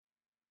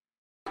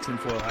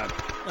Tinfoil hat.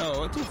 Oh,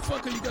 what the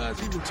fuck are you guys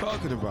even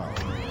talking about?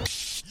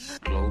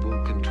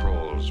 Global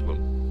controls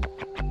will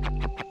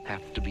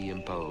have to be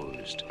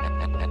imposed,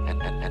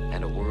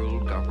 and a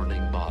world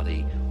governing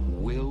body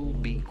will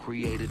be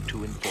created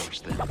to enforce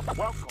them.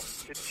 Welcome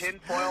to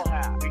Tinfoil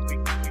Hat.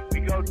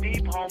 We go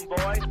deep,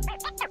 homeboy.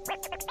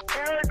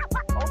 Aaron,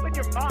 open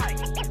your mind.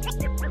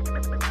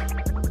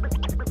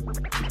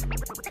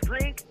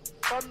 Drink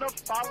from the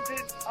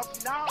fountain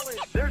of knowledge.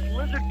 There's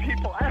lizard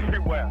people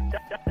everywhere.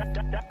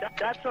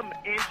 That's some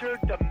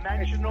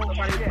interdimensional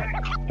shit.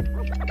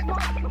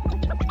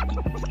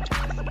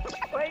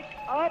 Wake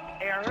up,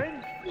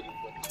 Aaron.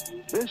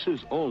 This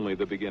is only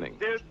the beginning.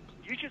 Dude,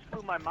 you just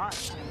blew my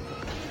mind.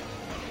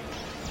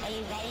 Are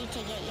you ready to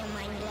get your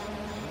mind blown?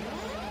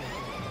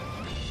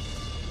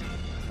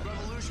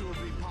 Revolution will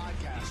be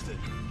podcasted.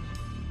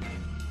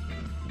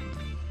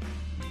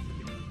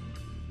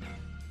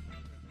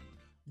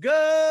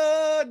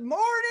 Good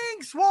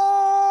morning,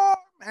 Swarm,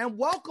 and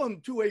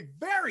welcome to a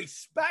very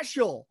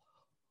special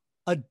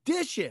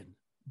edition,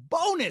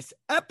 bonus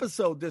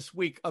episode this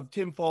week of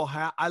Tinfoil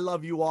Hat. I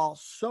love you all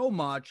so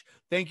much.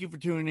 Thank you for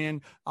tuning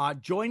in.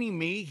 Joining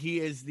me,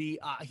 he is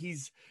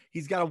he's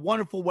got a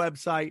wonderful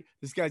website.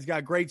 This guy's got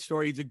a great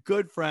story. He's a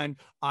good friend.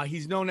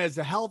 He's known as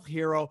the health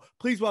hero.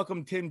 Please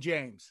welcome Tim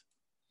James.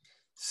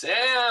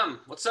 Sam,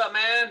 what's up,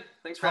 man?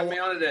 Thanks for having me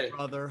on today.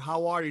 Brother,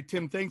 how are you?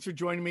 Tim, thanks for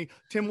joining me.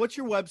 Tim, what's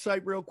your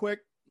website real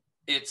quick?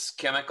 It's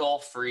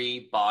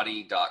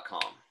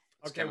chemicalfreebody.com.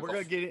 Okay, we're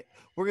gonna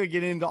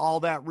get into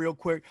all that real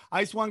quick.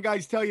 I just want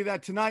guys to tell you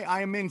that tonight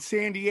I am in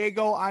San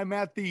Diego. I'm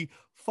at the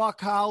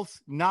Fuck House,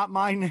 not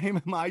my name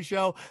of my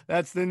show.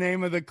 That's the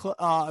name of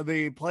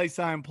the place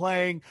I'm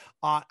playing.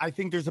 I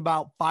think there's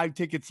about 5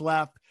 tickets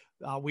left.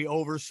 We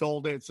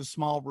oversold it. It's a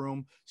small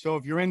room. So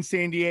if you're in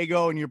San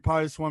Diego and you're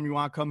part of the Swarm, you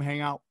want to come hang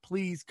out,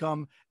 please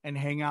come and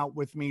hang out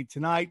with me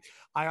tonight.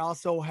 I'm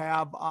also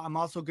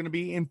going to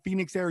be in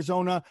Phoenix,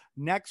 Arizona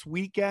next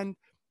weekend.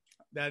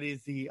 That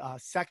is the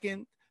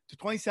 2nd to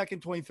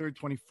 22nd, 23rd,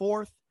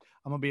 24th.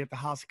 I'm going to be at the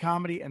House of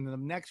Comedy. And then the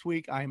next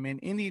week I'm in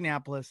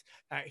Indianapolis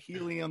at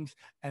Helium's.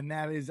 And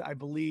that is, I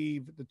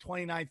believe, the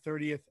 29th,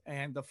 30th,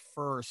 and the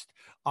 1st.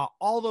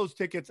 All those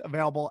tickets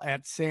available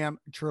at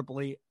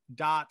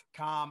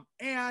samtripoli.com.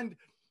 And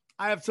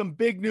I have some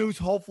big news,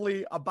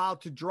 hopefully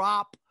about to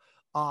drop.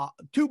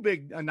 2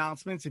 big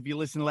announcements. If you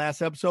listen to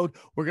last episode,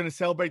 we're going to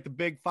celebrate the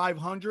big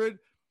 500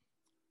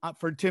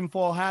 for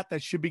Tinfoil Hat.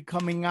 That should be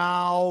coming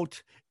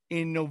out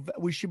in November.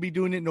 We should be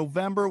doing it in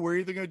November. We're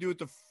either going to do it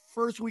the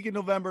first week in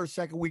November or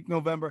second week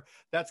November.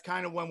 That's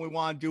kind of when we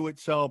want to do it.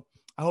 So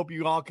I hope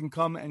you all can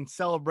come and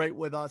celebrate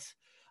with us.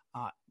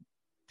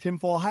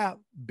 Tinfoil Hat,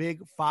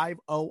 big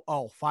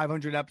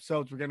 500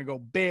 episodes. We're going to go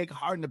big,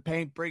 hard in the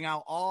paint, bring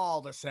out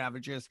all the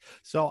savages.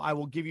 So I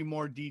will give you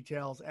more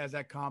details as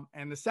that come.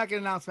 And the second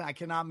announcement I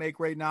cannot make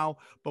right now,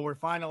 but we're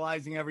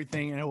finalizing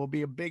everything and it will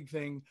be a big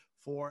thing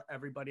for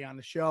everybody on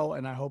the show.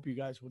 And I hope you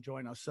guys will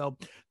join us. So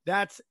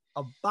that's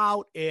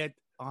about it.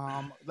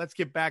 Let's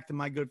get back to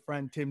my good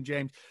friend, Tim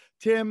James.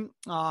 Tim,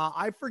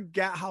 I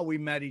forget how we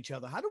met each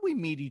other. How did we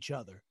meet each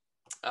other?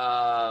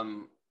 Pat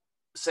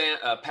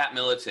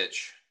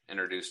Miletich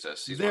introduced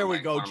us. There we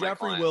go.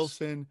 Jeffrey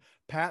Wilson,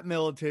 Pat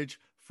Miletich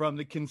from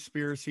the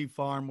Conspiracy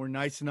Farm were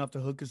nice enough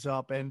to hook us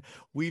up, and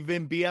we've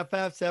been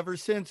BFFs ever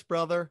since,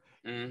 brother.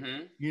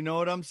 Mm-hmm. You know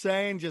what I'm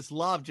saying? Just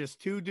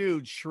 2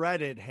 dudes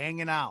shredded,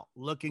 hanging out,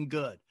 looking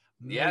good.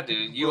 Yeah,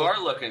 dude, you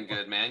are looking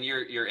good, man.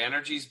 Your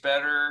energy's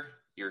better.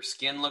 Your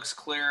skin looks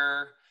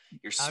clearer.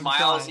 Your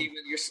smile's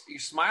your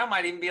smile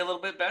might even be a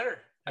little bit better.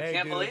 I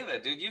can't believe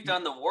it, dude. You've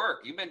done the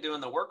work. You've been doing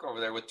the work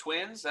over there with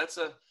twins. That's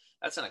an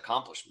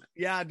accomplishment.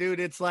 Yeah, dude.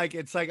 It's like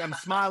I'm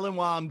smiling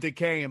while I'm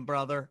decaying,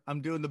 brother.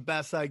 I'm doing the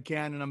best I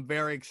can, and I'm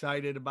very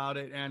excited about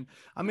it. And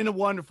I'm in a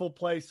wonderful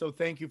place. So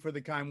thank you for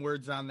the kind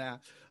words on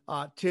that.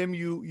 Tim,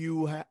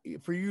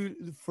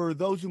 for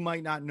those who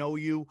might not know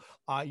you,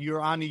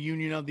 you're on the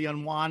Union of the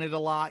Unwanted a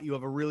lot. You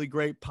have a really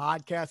great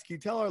podcast. Can you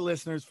tell our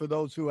listeners, for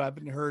those who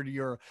haven't heard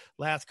your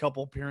last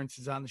couple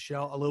appearances on the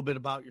show, a little bit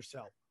about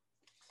yourself?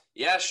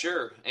 Yeah,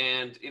 sure.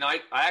 And,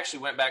 I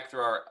actually went back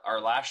through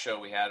our last show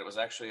we had. It was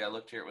actually, I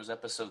looked here, it was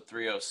episode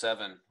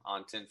 307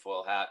 on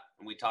Tinfoil Hat.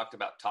 And we talked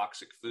about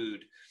toxic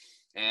food.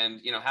 And,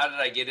 how did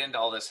I get into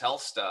all this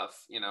health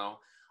stuff?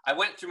 I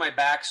went through my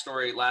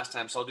backstory last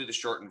time, so I'll do the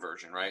shortened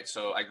version, right?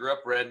 So I grew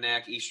up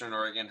redneck, Eastern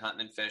Oregon,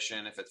 hunting and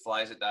fishing. If it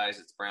flies, it dies.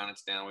 It's brown,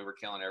 it's down. We were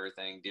killing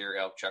everything: deer,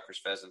 elk, chukars,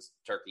 pheasants,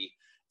 turkey,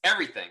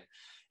 everything.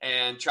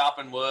 And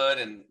chopping wood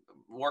and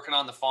working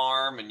on the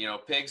farm and,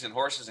 pigs and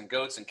horses and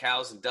goats and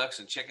cows and ducks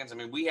and chickens. I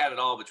mean, we had it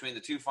all between the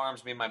 2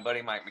 farms. Me and my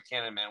buddy, Mike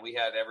McKinnon, man, we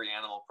had every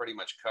animal pretty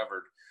much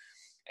covered.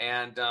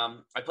 And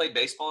I played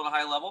baseball at a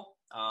high level.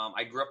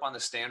 I grew up on the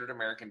standard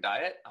American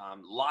diet,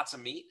 lots of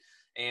meat.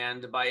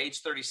 And by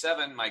age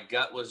 37, my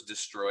gut was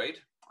destroyed.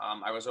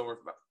 I was over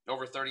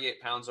 38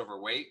 pounds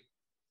overweight.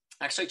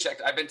 Actually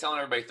checked. I've been telling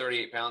everybody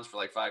 38 pounds for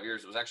like 5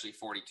 years. It was actually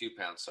 42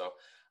 pounds. So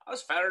I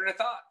was fatter than I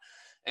thought.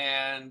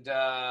 And,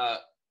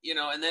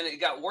 and then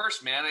it got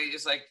worse, man.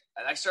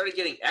 I started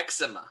getting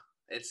eczema.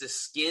 it's the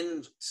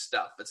skin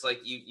stuff. It's like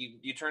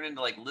you turn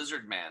into like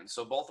lizard man.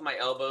 So both of my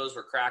elbows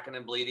were cracking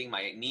and bleeding.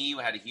 My knee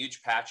had a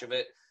huge patch of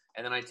it.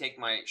 And then I take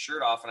my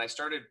shirt off and I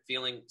started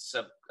feeling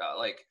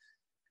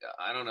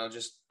I don't know,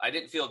 I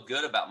didn't feel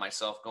good about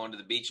myself going to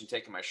the beach and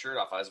taking my shirt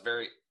off. I was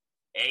very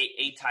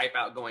A-type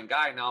outgoing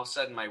guy. And all of a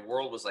sudden my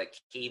world was like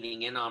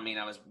caving in on me and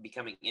I was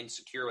becoming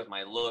insecure with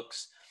my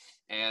looks.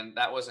 And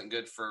that wasn't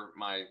good for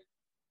my,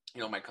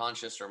 my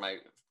conscience or my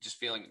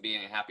just being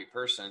a happy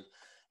person.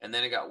 And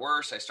then it got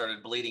worse. I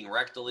started bleeding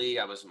rectally.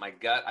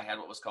 I had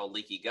what was called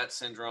leaky gut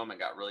syndrome. It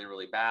got really,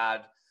 really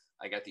bad.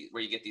 I got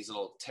where you get these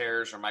little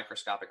tears or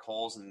microscopic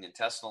holes in the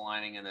intestinal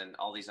lining, and then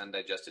all these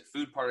undigested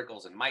food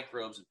particles and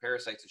microbes and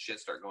parasites and shit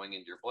start going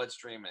into your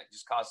bloodstream, and it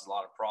just causes a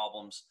lot of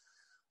problems.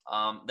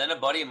 Then a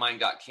buddy of mine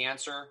got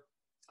cancer,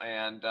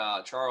 and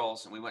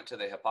Charles, and we went to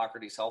the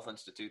Hippocrates Health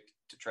Institute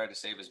to try to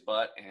save his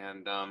butt,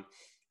 and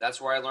that's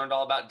where I learned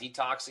all about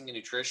detoxing and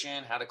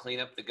nutrition, how to clean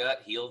up the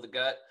gut, heal the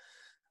gut.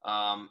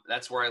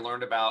 That's where I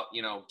learned about,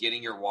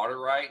 getting your water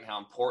right and how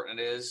important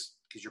it is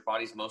because your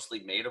body's mostly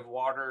made of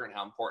water and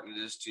how important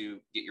it is to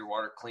get your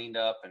water cleaned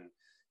up and,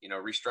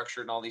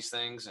 restructured and all these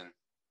things.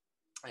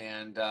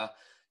 And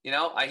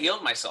I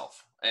healed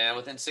myself. And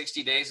within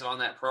 60 days of on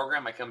that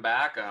program, I come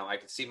back, I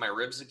could see my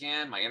ribs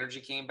again. My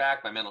energy came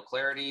back, my mental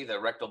clarity, the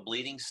rectal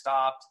bleeding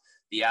stopped,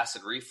 the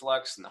acid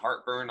reflux and the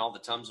heartburn, all the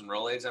Tums and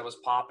Rolaids I was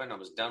popping. I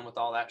was done with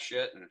all that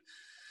shit.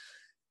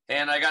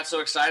 And I got so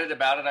excited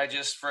about it. I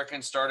just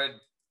freaking started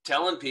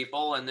telling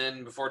people. And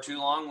then before too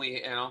long,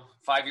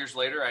 5 years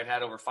later, I'd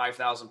had over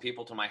 5,000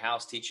 people to my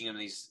house teaching them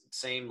these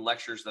same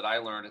lectures that I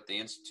learned at the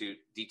Institute,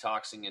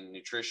 detoxing and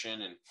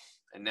nutrition.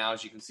 And now,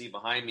 as you can see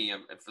behind me,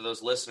 for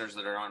those listeners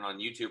that are on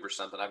YouTube or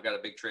something, I've got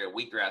a big tray of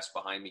wheatgrass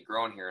behind me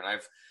growing here. And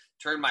I've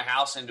turned my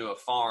house into a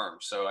farm.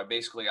 So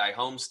I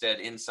homestead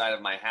inside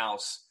of my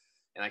house.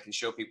 And I can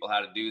show people how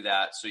to do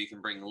that so you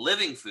can bring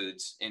living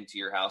foods into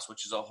your house,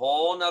 which is a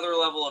whole nother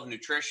level of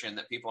nutrition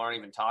that people aren't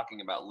even talking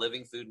about.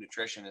 Living food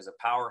nutrition is a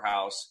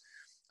powerhouse.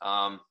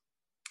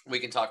 We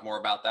can talk more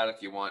about that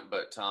if you want.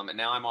 But and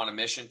now I'm on a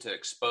mission to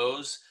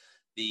expose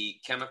the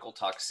chemical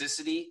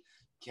toxicity,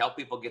 help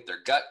people get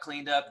their gut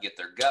cleaned up, get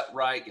their gut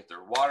right, get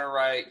their water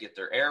right, get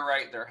their air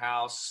right in their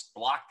house,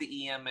 block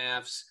the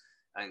EMFs,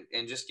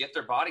 and just get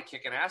their body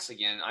kicking ass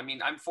again. I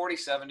mean, I'm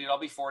 47, dude. I'll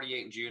be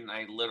 48 in June, and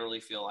I literally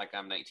feel like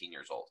I'm 19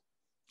 years old.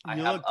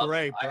 You look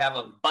great, bro. I have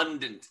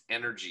abundant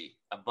energy.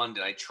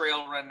 I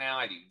trail run now.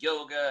 I do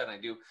yoga, and I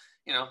do,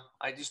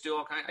 I just do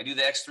all kinds. I do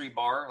the X3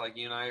 bar, like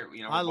you and I.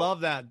 I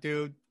love that,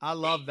 dude. I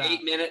love that.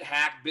 8-minute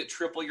hack,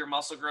 triple your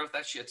muscle growth.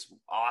 That shit's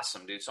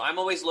awesome, dude. So I'm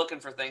always looking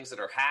for things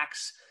that are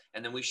hacks.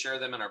 And then we share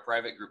them in our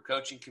private group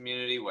coaching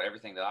community,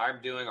 everything that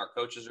I'm doing, our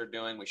coaches are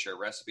doing. We share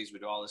recipes, we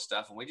do all this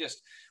stuff. And we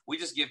just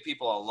give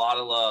people a lot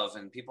of love,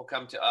 and people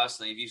come to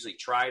us and they've usually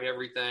tried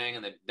everything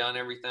and they've done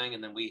everything.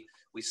 And then we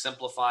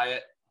simplify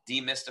it,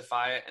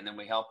 demystify it, and then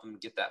we help them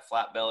get that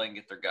flat belly and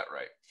get their gut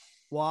right.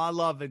 Well, I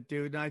love it,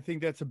 dude. And I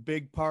think that's a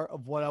big part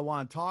of what I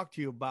want to talk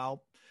to you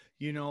about.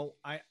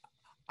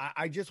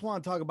 I just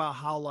want to talk about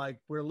how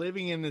we're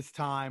living in this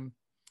time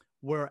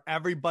where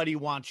everybody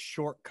wants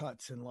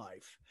shortcuts in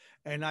life.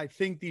 And I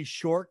think these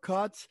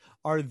shortcuts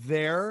are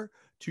there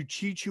to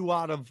cheat you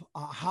out of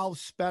how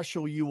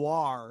special you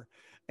are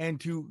and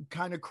to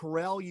kind of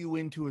corral you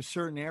into a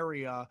certain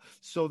area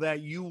so that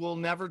you will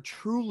never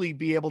truly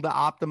be able to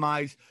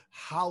optimize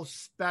how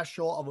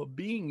special of a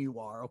being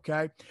you are.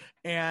 Okay.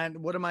 And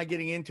what am I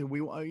getting into?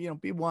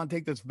 People want to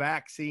take this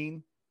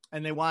vaccine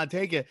and they want to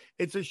take it.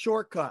 It's a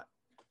shortcut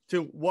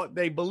to what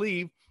they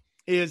believe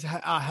is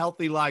a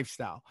healthy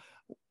lifestyle.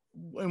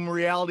 In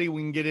reality,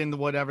 we can get into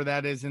whatever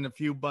that is in a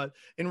few, but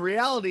in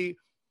reality,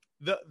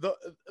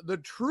 the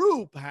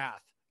true path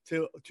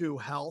to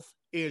health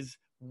is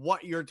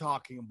what you're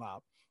talking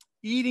about: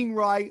 eating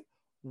right,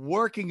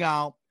 working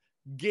out,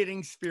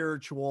 getting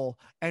spiritual,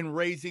 and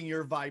raising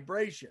your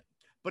vibration.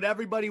 But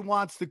everybody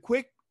wants the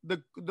quick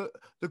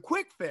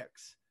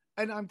fix.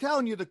 And I'm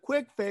telling you, the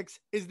quick fix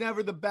is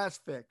never the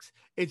best fix.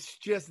 It's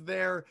just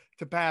there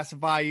to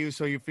pacify you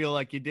so you feel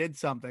like you did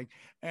something.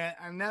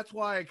 And that's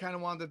why I kind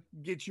of wanted to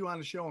get you on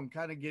the show and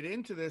kind of get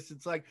into this.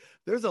 It's like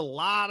there's a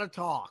lot of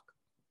talk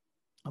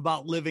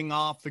about living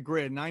off the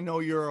grid. And I know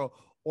you're a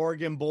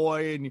Oregon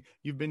boy and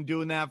you've been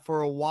doing that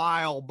for a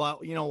while. But,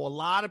 a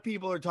lot of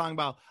people are talking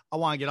about, I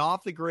want to get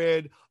off the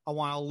grid. I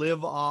want to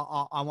live.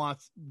 I want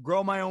to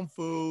grow my own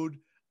food,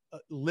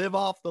 live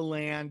off the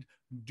land,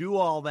 do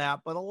all that.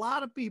 But a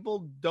lot of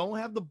people don't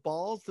have the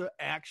balls to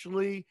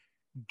actually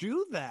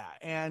do that.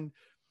 And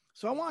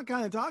so I want to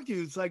kind of talk to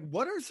you. It's like,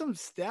 what are some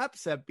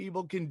steps that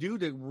people can do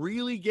to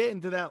really get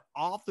into that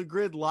off the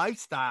grid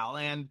lifestyle?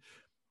 And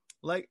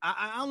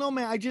I don't know,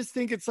 man, I just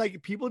think it's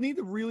like people need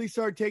to really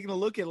start taking a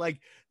look at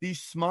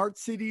these smart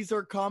cities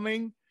are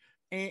coming.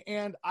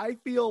 And I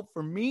feel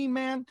for me,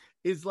 man,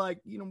 is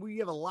we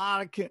have a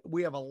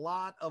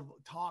lot of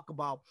talk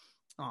about,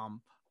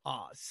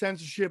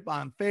 censorship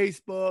on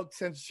Facebook,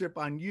 censorship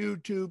on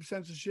YouTube,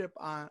 censorship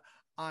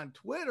on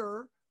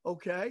Twitter.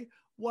 Okay.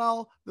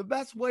 Well, the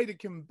best way to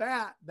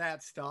combat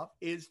that stuff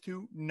is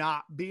to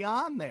not be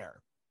on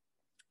there.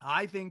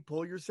 I think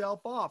pull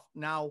yourself off.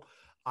 Now,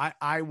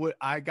 I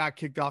got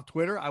kicked off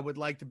Twitter. I would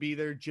like to be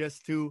there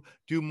just to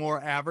do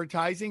more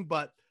advertising,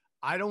 but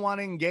I don't want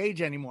to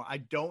engage anymore. I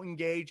don't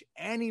engage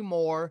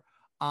anymore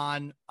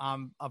on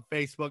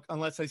Facebook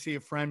unless I see a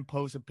friend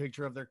post a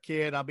picture of their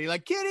kid. I'll be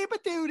like, kitty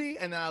patootie,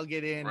 and then I'll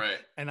get in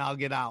and I'll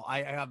get out.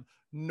 I have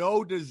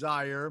no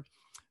desire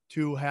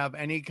to have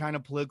any kind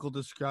of political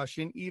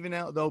discussion, even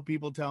though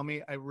people tell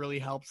me it really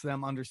helps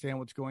them understand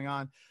what's going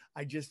on.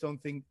 I just don't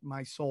think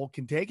my soul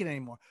can take it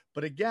anymore.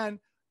 But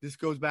again, this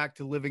goes back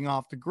to living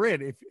off the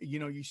grid. If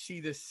you see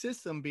this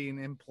system being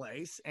in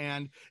place,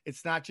 and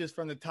it's not just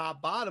from the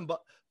top bottom, but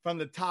from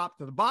the top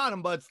to the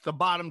bottom, but it's the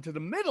bottom to the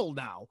middle.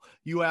 Now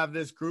you have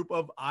this group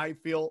of, I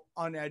feel,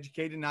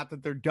 uneducated, not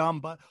that they're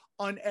dumb, but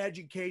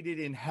uneducated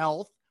in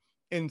health,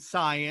 in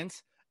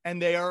science, and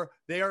they are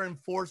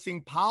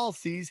enforcing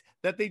policies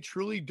that they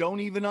truly don't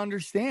even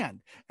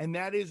understand. And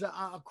that is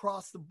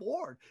across the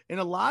board in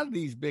a lot of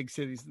these big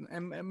cities,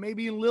 and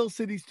maybe in little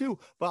cities too.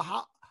 But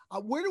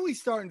where do we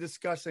start in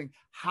discussing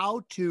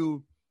how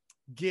to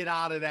get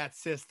out of that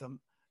system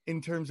in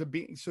terms of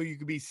being, so you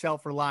could be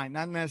self-reliant,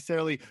 not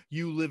necessarily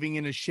you living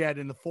in a shed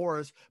in the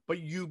forest, but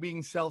you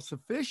being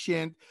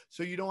self-sufficient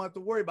so you don't have to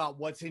worry about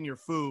what's in your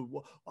food.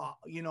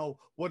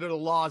 What are the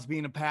laws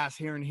being passed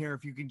here and here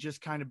if you can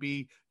just kind of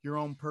be your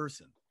own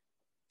person?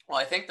 Well,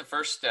 I think the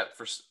first step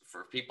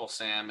for people,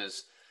 Sam,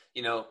 is,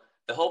 the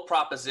whole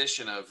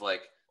proposition of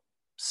like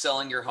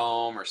selling your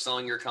home or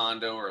selling your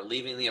condo or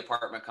leaving the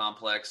apartment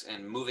complex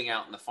and moving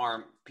out in the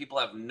farm. People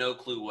have no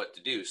clue what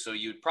to do. So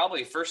you'd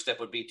probably, first step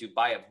would be to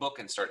buy a book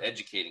and start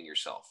educating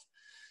yourself.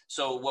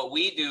 So what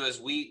we do is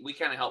we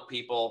kind of help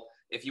people.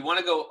 If you want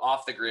to go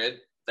off the grid,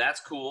 that's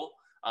cool.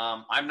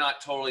 I'm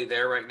not totally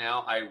there right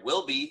now. I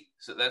will be.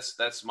 So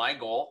that's my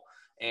goal.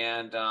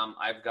 And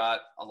I've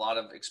got a lot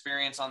of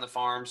experience on the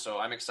farm. So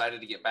I'm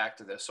excited to get back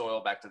to the soil,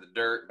 back to the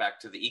dirt,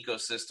 back to the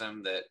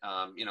ecosystem that,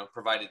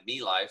 provided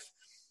me life,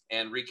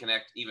 and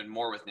reconnect even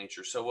more with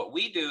nature. So what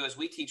we do is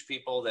we teach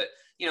people that,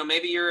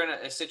 maybe you're in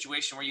a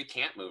situation where you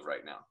can't move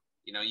right now.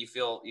 You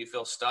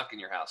feel stuck in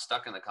your house,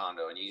 stuck in the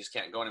condo, and you just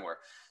can't go anywhere.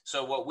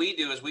 So what we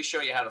do is we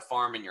show you how to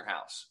farm in your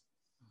house.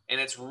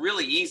 And it's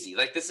really easy.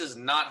 Like, this is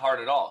not hard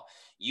at all.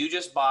 You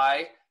just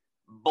buy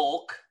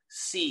bulk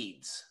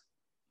seeds.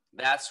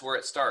 That's where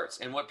it starts.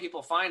 And what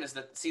people find is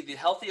that, the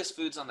healthiest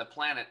foods on the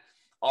planet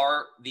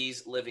are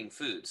these living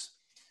foods.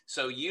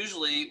 So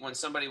usually when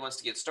somebody wants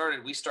to get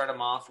started, we start them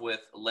off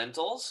with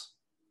lentils,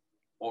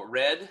 or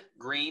red,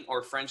 green,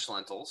 or French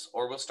lentils,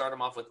 or we'll start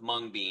them off with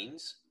mung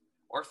beans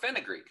or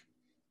fenugreek.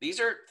 These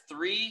are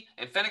three,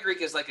 and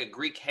fenugreek is like a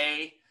Greek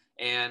hay,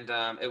 and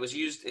it was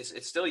used,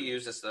 it's still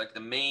used as like the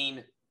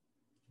main,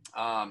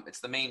 it's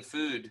the main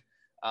food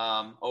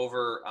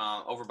over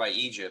by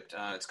Egypt.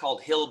 It's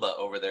called hilba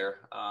over there.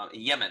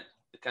 Yemen,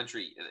 the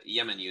country,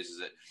 Yemen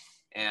uses it,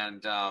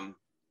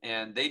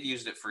 and they've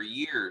used it for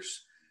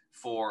years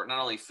for not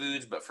only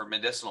foods, but for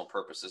medicinal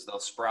purposes. They'll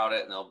sprout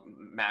it and they'll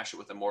mash it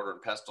with a mortar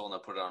and pestle, and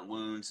they'll put it on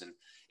wounds, and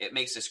it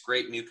makes this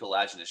great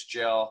mucilaginous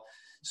gel.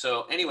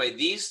 So anyway,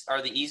 these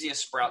are the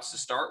easiest sprouts to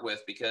start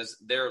with because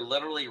they're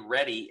literally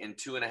ready in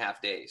 2.5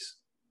 days.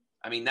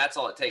 I mean, that's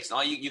all it takes. And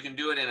all you can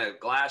do it in a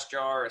glass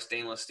jar, a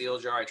stainless steel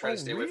jar. I try to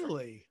stay away from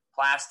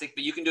plastic,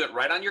 but you can do it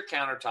right on your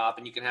countertop,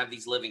 and you can have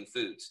these living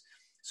foods.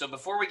 So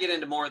before we get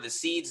into more of the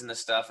seeds and the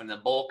stuff and the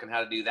bulk and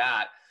how to do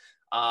that,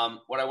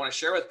 what I want to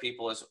share with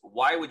people is,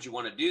 why would you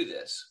want to do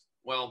this?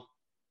 Well,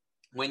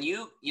 when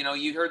you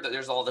heard that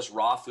there's all this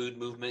raw food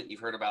movement,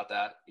 you've heard about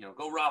that,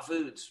 go raw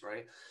foods,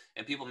 right?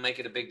 And people make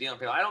it a big deal. And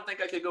people, I don't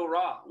think I could go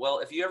raw. Well,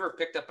 if you ever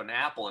picked up an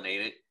apple and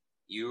ate it,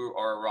 you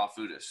are a raw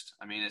foodist.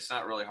 I mean, it's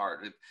not really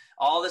hard.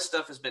 All this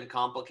stuff has been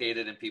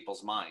complicated in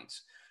people's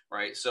minds,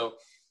 right? So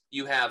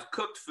you have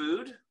cooked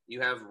food,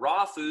 you have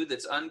raw food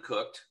that's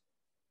uncooked,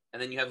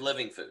 and then you have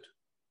living food,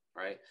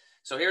 right?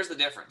 So here's the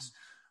difference.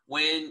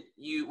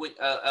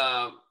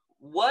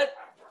 What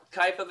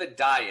type of a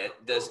diet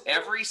does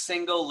every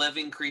single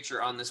living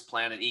creature on this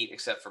planet eat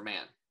except for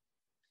man?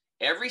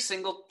 Every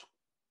single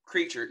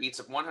creature eats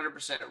a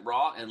 100%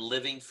 raw and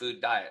living food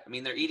diet. I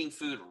mean, they're eating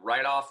food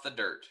right off the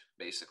dirt,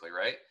 basically,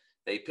 right?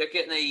 They pick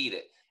it and they eat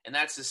it. And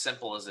that's as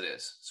simple as it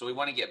is. So we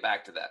want to get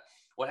back to that.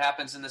 What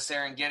happens in the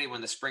Serengeti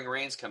when the spring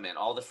rains come in?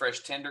 All the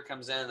fresh tinder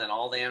comes in, then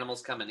all the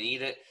animals come and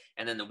eat it.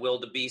 And then the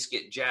wildebeest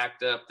get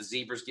jacked up. The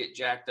zebras get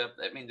jacked up.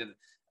 I mean,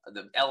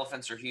 the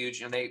elephants are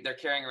huge, and they're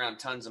carrying around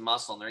tons of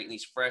muscle, and they're eating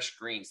these fresh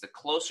greens. The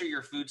closer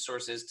your food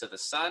source is to the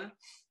sun,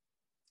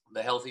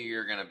 the healthier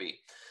you're going to be.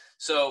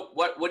 So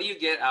what do you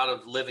get out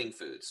of living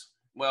foods?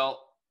 Well,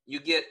 you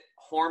get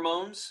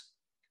hormones,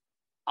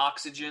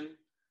 oxygen,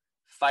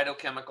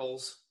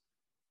 phytochemicals,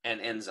 and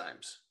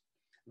enzymes.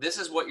 This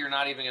is what you're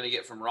not even going to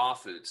get from raw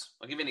foods.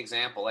 I'll give you an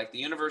example. Like the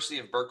University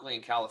of Berkeley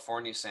in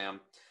California,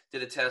 Sam,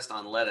 did a test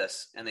on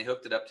lettuce, and they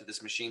hooked it up to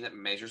this machine that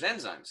measures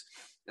enzymes.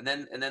 And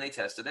then they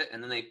tested it,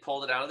 and then they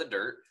pulled it out of the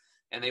dirt,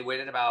 and they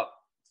waited about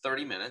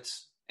 30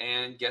 minutes,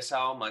 and guess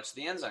how much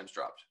the enzymes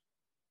dropped?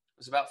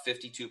 was about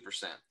 52%.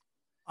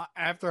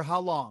 After how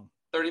long?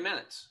 30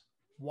 minutes.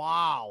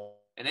 Wow.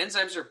 And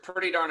enzymes are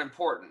pretty darn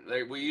important.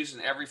 We use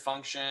in every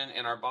function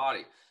in our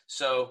body.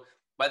 So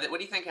what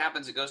do you think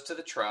happens? It goes to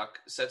the truck,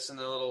 sits in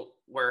the little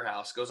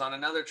warehouse, goes on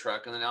another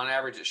truck, and then on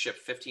average it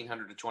shipped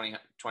 1,500 to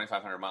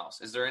 2,500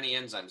 miles. Is there any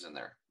enzymes in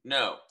there?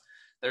 No,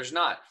 there's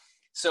not.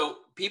 So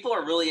people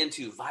are really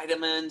into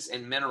vitamins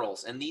and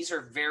minerals, and these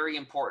are very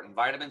important.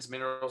 Vitamins,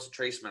 minerals,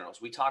 trace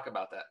minerals. We talk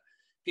about that.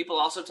 People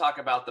also talk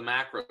about the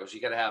macros. You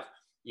got to have,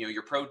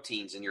 your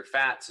proteins and your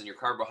fats and your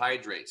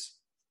carbohydrates,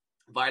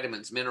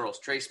 vitamins, minerals,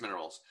 trace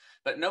minerals.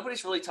 But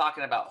nobody's really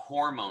talking about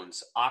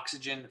hormones,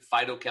 oxygen,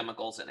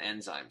 phytochemicals, and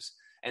enzymes.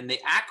 And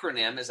the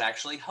acronym is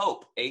actually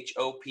HOPE,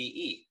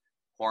 HOPE,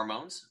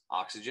 hormones,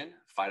 oxygen,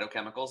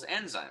 phytochemicals,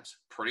 enzymes.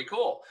 Pretty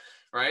cool,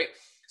 right?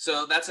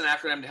 So that's an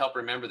acronym to help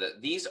remember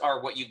that. These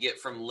are what you get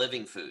from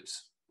living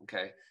foods,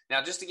 okay?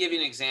 Now, just to give you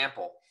an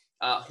example,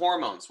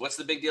 hormones. What's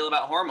the big deal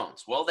about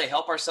hormones? Well, they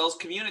help our cells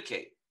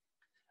communicate.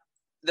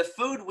 The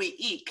food we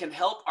eat can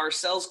help our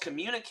cells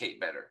communicate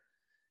better.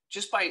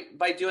 Just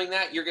by doing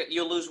that,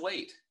 you'll lose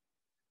weight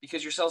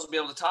because your cells will be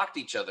able to talk to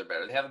each other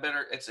better. They have a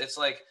better, it's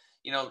like,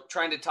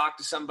 trying to talk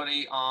to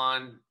somebody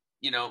on,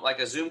 like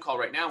a Zoom call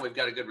right now, we've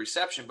got a good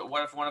reception, but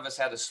what if one of us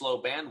had a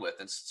slow bandwidth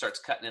and starts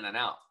cutting in and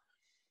out?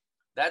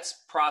 That's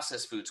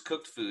processed foods,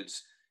 cooked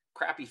foods,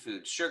 crappy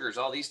foods, sugars,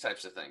 all these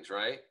types of things,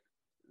 right?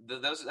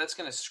 That's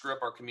going to screw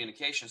up our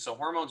communication. So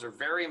hormones are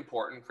very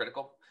important,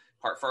 critical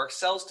part for our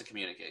cells to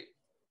communicate.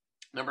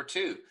 Number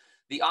 2,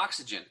 the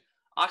oxygen.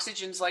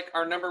 Oxygen's like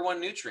our number 1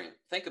 nutrient.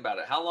 Think about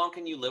it. How long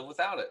can you live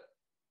without it?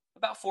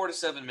 About 4 to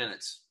 7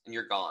 minutes and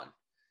you're gone.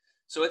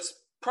 So it's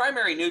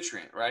primary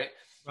nutrient, right?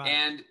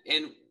 And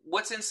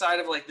what's inside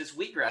of like this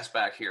wheatgrass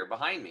back here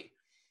behind me?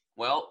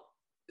 Well,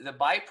 the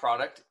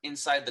byproduct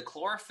inside the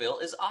chlorophyll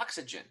is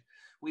oxygen.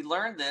 We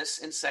learned this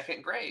in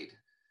 2nd grade.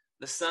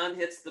 The sun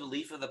hits the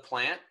leaf of the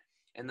plant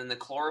and then the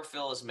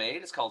chlorophyll is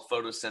made. It's called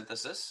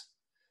photosynthesis.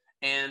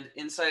 And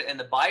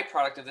the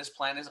byproduct of this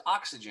plant is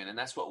oxygen, and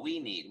that's what we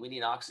need. We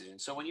need oxygen.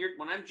 So when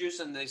I'm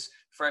juicing these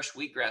fresh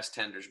wheatgrass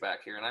tenders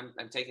back here, and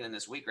I'm taking in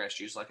this wheatgrass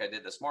juice like I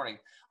did this morning,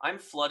 I'm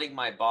flooding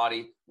my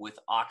body with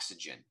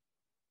oxygen.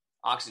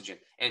 Oxygen.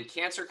 And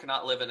cancer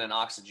cannot live in an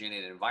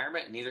oxygenated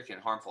environment, and neither can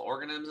harmful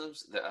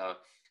organisms,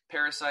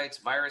 parasites,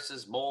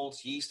 viruses,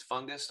 molds, yeast,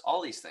 fungus,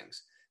 all these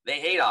things. They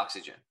hate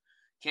oxygen.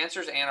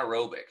 Cancer is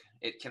anaerobic.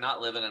 It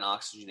cannot live in an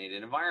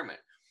oxygenated environment.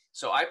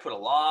 So I put a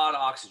lot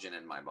of oxygen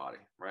in my body,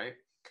 right?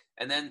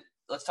 And then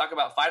let's talk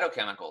about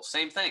phytochemicals.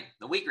 Same thing,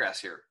 the wheatgrass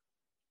here.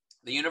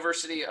 The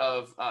University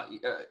of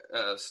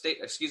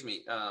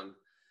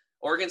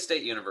Oregon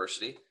State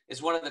University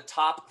is one of the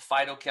top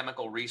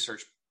phytochemical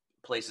research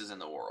places in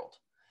the world.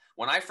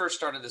 When I first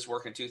started this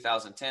work in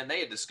 2010,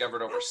 they had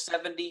discovered over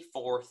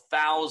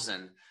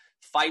 74,000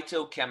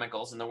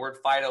 phytochemicals, and the word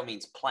phyto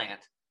means plant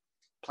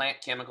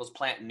chemicals,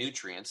 plant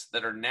nutrients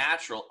that are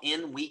natural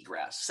in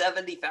wheatgrass,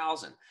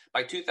 70,000.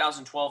 By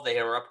 2012, they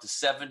were up to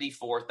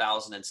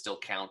 74,000 and still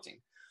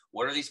counting.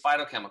 What are these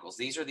phytochemicals?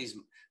 These are these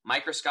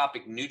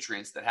microscopic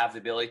nutrients that have the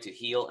ability to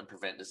heal and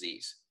prevent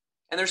disease.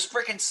 And there's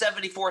freaking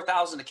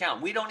 74,000 to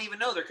count. We don't even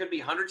know. There could be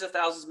hundreds of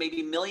thousands,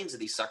 maybe millions of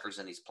these suckers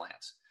in these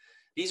plants.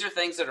 These are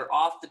things that are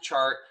off the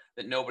chart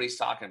that nobody's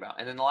talking about.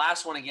 And then the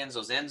last one, again, is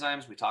those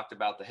enzymes. We talked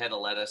about the head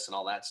of lettuce and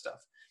all that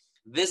stuff.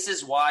 This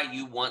is why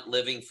you want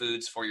living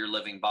foods for your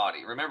living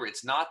body. Remember,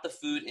 it's not the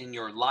food in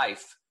your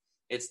life.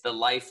 It's the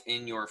life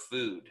in your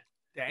food.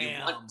 Damn. You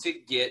want to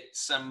get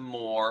some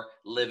more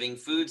living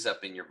foods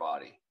up in your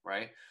body,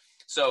 right?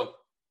 So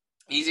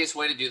easiest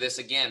way to do this,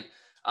 again,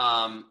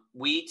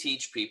 we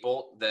teach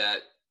people that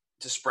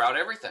to sprout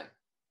everything.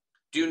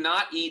 Do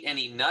not eat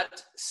any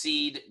nut,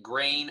 seed,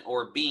 grain,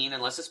 or bean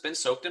unless it's been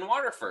soaked in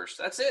water first.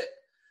 That's it.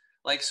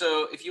 Like,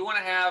 so if you want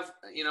to have,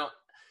 you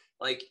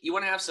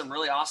want to have some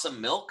really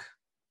awesome milk,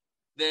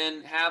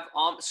 then have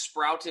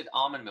sprouted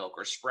almond milk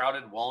or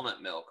sprouted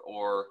walnut milk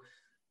or,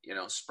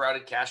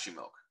 sprouted cashew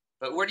milk.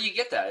 But where do you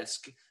get that?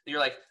 You're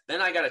like,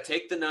 then I got to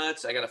take the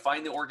nuts. I got to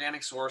find the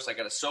organic source. I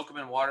got to soak them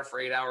in water for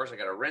 8 hours. I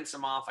got to rinse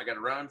them off. I got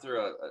to run them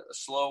through a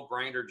slow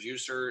grinder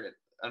juicer at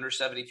under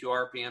 72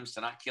 RPMs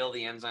to not kill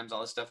the enzymes,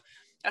 all this stuff.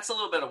 That's a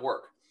little bit of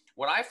work.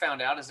 What I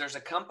found out is there's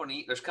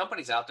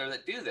companies out there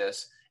that do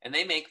this, and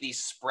they make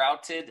these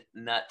sprouted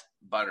nut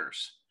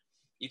butters.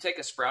 You take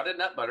a sprouted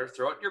nut butter,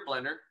 throw it in your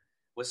blender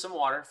with some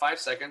water, 5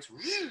 seconds,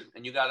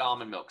 and you got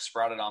almond milk,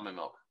 sprouted almond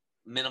milk,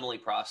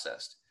 minimally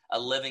processed, a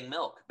living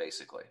milk,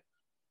 basically,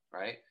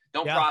 right?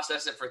 Don't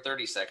process it for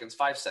 30 seconds,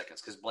 5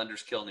 seconds, because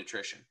blenders kill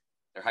nutrition.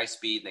 They're high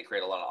speed, and they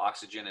create a lot of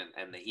oxygen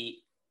and the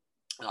heat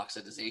and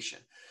oxidization.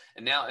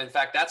 And now, in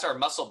fact, that's our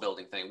muscle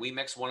building thing. We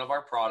mix one of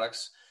our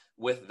products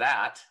with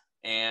that,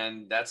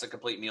 and that's a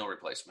complete meal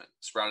replacement,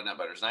 sprouted nut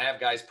butters. And I have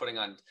guys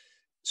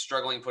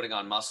struggling putting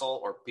on muscle,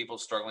 or people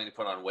struggling to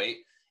put on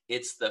weight.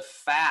 It's the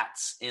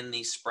fats in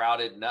these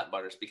sprouted nut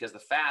butters, because the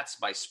fats,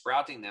 by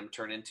sprouting them,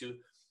 turn into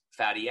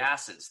fatty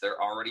acids. They're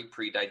already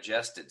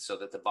pre-digested so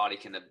that the body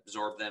can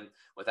absorb them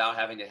without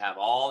having to have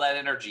all that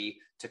energy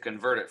to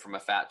convert it from a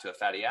fat to a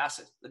fatty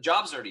acid. The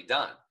job's already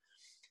done.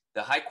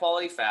 The high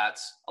quality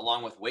fats,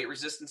 along with weight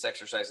resistance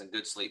exercise and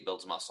good sleep,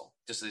 builds muscle.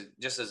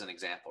 Just as an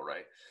example,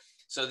 right?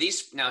 So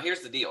now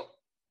here's the deal.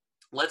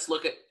 Let's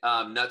look at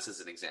nuts as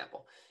an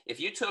example. If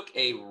you took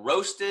a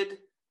roasted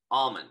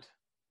almond,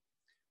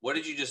 what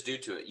did you just do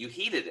to it? You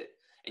heated it,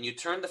 and you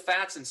turned the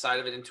fats inside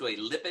of it into a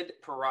lipid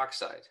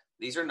peroxide.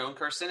 These are known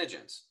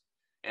carcinogens.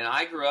 And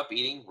I grew up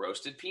eating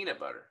roasted peanut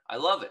butter. I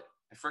love it.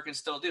 I freaking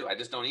still do. I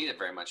just don't eat it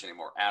very much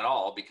anymore at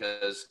all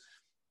because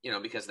the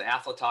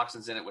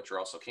aflatoxins in it, which are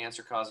also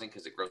cancer causing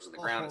because it grows in the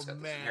ground. It's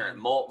got this inherent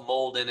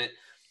mold in it.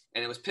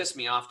 And it was pissed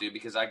me off, dude,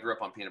 because I grew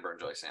up on peanut butter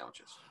and jelly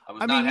sandwiches.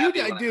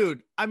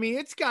 I mean,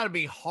 it's got to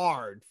be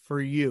hard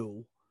for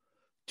you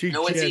to.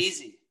 No, it's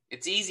easy.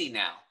 It's easy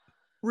now.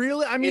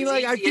 Really? I mean,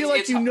 I feel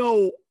like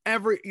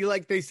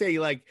like they say,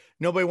 like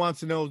nobody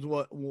wants to know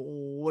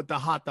what the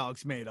hot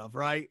dog's made of,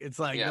 right? It's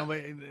like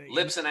nobody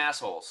lips and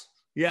assholes.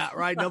 Yeah,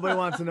 right. Nobody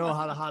wants to know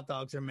how the hot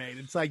dogs are made.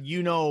 It's like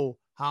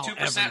how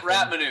 2%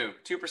 rat manure.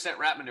 2%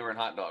 rat manure in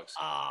hot dogs.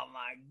 Oh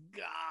my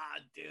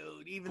god,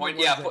 dude! Even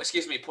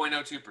 0.02%.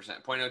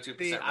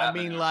 0.02% rat I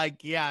mean,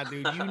 manure.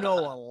 dude, you know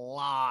a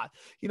lot.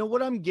 You know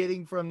what I'm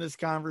getting from this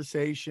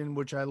conversation,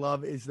 which I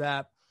love, is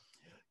that.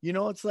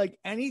 It's like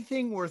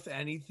anything worth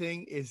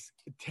anything is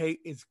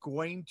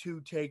going to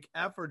take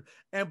effort.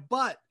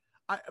 But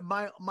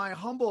my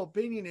humble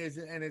opinion is,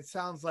 and it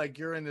sounds like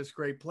you're in this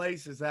great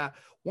place, is that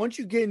once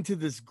you get into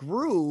this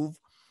groove,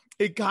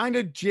 it kind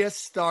of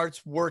just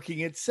starts working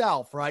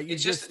itself, right?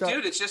 It's just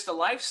a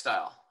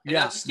lifestyle. And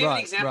I'll just give an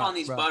example on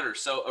these butters.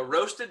 So a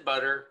roasted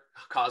butter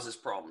causes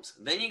problems.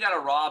 Then you got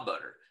a raw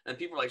butter. And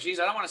people are like, geez,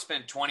 I don't want to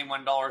spend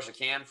 $21 a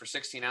can for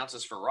 16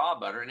 ounces for raw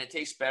butter. And it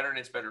tastes better and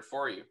it's better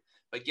for you.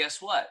 But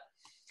guess what?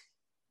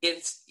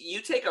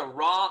 You take a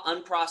raw,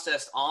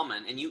 unprocessed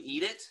almond and you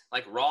eat it,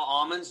 like raw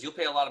almonds, you'll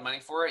pay a lot of money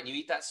for it, and you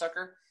eat that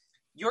sucker,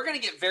 you're going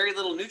to get very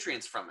little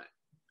nutrients from it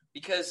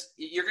because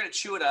you're going to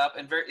chew it up,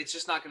 and it's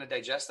just not going to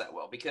digest that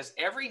well because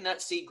every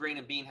nut, seed, grain,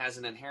 and bean has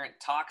an inherent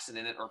toxin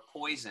in it or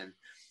poison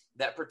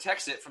that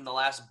protects it from the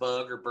last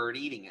bug or bird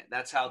eating it.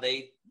 That's how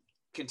they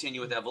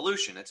continue with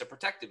evolution. It's a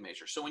protective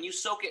measure. So when you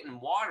soak it in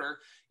water,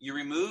 you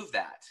remove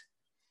that.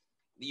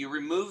 You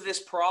remove this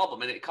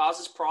problem, and it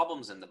causes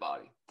problems in the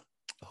body.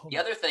 Oh. The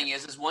other thing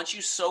is once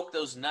you soak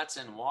those nuts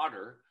in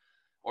water,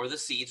 or the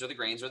seeds or the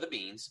grains or the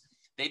beans,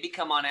 they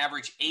become on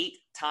average 8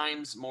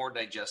 times more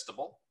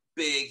digestible.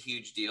 Big,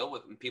 huge deal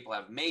when people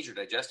have major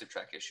digestive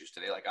tract issues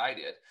today, like I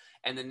did.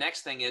 And the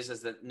next thing is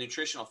the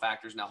nutritional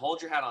factors. Now,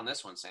 hold your hat on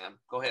this one, Sam.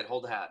 Go ahead,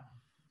 hold the hat.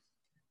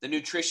 The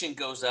nutrition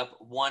goes up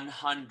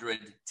 100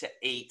 to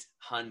 800%.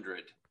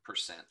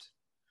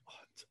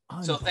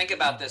 So think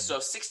about this. So a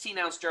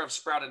 16-ounce jar of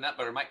sprouted nut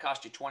butter might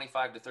cost you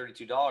 $25 to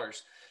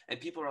 $32. And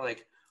people are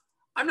like,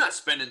 I'm not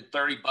spending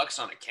 $30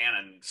 on a can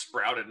of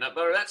sprouted nut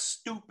butter. That's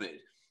stupid.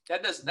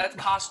 That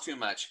costs too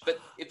much. But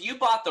if you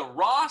bought the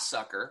raw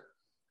sucker,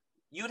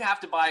 you'd have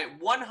to buy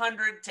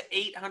 100 to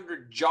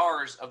 800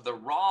 jars of the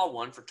raw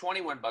one for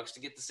 $21 to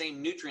get the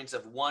same nutrients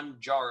of one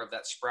jar of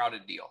that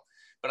sprouted deal.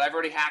 But I've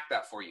already hacked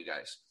that for you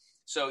guys.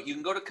 So you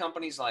can go to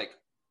companies like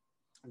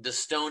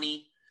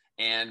Destony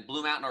and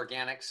Blue Mountain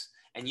Organics,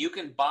 and you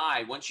can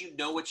buy, once you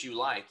know what you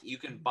like, you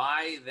can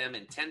buy them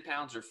in 10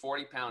 pounds or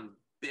 40 pound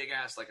big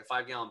ass, like a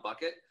 5-gallon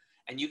bucket.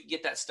 And you can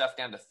get that stuff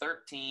down to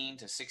 $13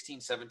 to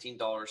 $16,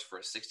 $17 for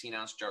a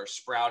 16-ounce jar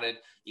sprouted.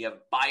 You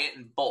buy it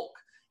in bulk.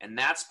 And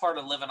that's part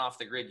of living off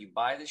the grid. You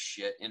buy this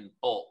shit in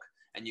bulk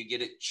and you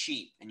get it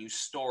cheap and you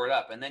store it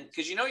up. And then,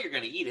 because you're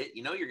going to eat it,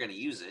 you're going to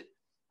use it,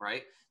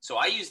 right? So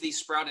I use these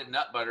sprouted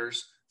nut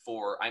butters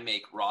I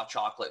make raw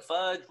chocolate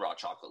fudge, raw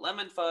chocolate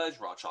lemon fudge,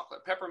 raw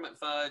chocolate peppermint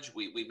fudge.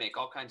 We make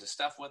all kinds of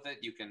stuff with it.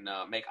 You can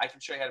I can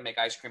show you how to make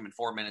ice cream in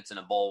 4 minutes in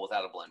a bowl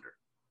without a blender.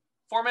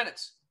 4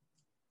 minutes.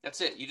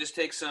 That's it. You just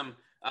take some,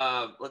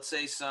 let's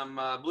say some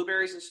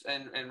blueberries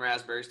and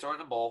raspberries, throw it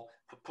in a bowl,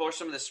 pour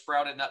some of this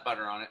sprouted nut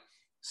butter on it,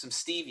 some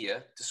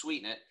stevia to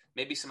sweeten it,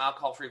 maybe some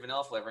alcohol-free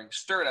vanilla flavoring,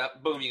 stir it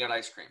up, boom, you got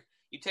ice cream.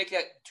 You take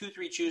that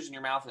 2-3 chews in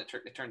your mouth and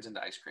it turns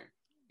into ice cream.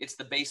 It's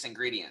the base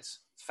ingredients,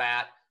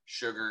 fat,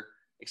 sugar,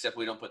 except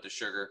we don't put the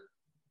sugar.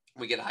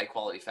 We get a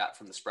high-quality fat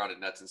from the sprouted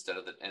nuts instead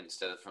of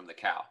from the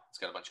cow. It's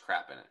got a bunch of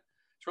crap in it.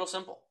 It's real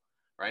simple,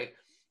 right?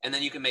 And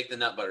then you can make the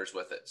nut butters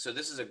with it. So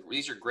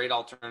these are great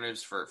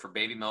alternatives for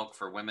baby milk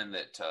for women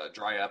that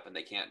dry up and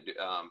they can't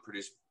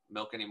produce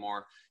milk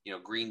anymore.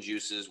 Green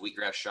juices,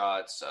 wheatgrass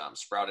shots,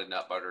 sprouted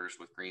nut butters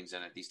with greens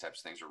in it. These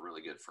types of things are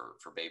really good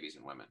for babies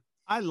and women.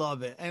 I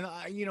love it. And,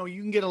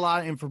 you can get a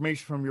lot of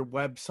information from your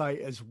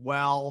website as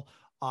well.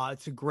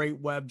 It's a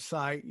great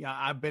website. Yeah,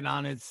 I've been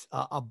on it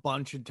a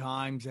bunch of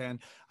times, and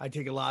I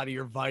take a lot of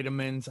your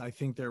vitamins. I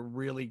think they're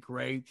really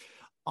great.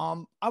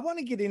 I want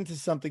to get into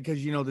something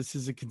because, this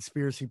is a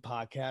conspiracy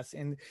podcast,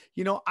 and,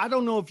 I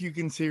don't know if you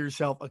consider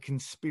yourself a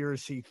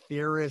conspiracy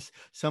theorist.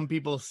 Some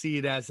people see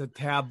it as a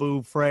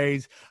taboo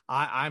phrase.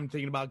 I'm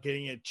thinking about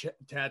getting it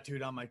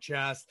tattooed on my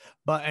chest.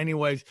 But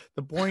anyways,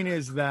 the point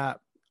is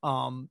that,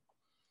 when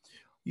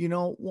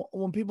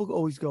people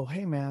always go,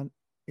 hey man,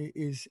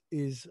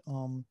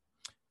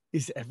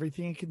 is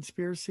everything a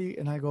conspiracy?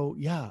 And I go,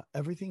 yeah,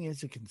 everything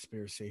is a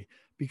conspiracy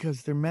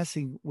because they're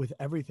messing with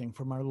everything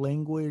from our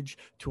language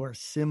to our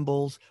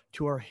symbols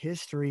to our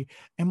history,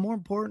 and more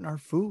important, our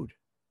food,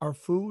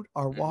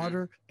 our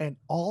water, and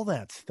all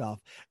that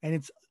stuff. And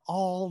it's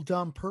all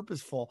done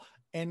purposeful.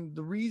 And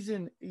the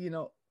reason,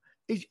 and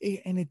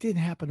it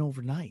didn't happen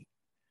overnight.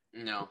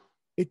 No.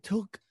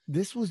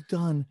 This was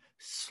done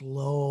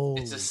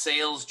slowly. It's a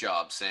sales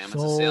job, Sam.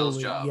 It's a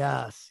sales job.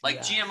 Yes.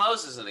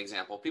 GMOs is an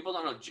example. People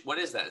don't know what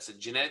is that. It's a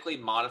genetically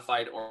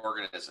modified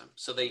organism.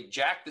 So they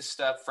jack this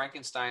stuff,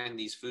 Frankenstein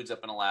these foods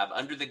up in a lab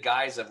under the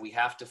guise of we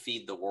have to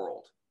feed the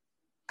world,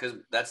 because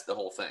that's the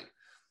whole thing.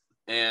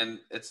 And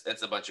it's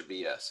a bunch of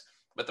BS.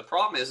 But the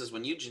problem is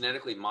when you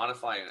genetically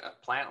modify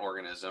a plant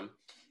organism,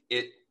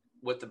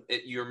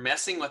 you're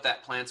messing with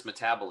that plant's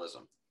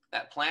metabolism.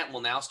 That plant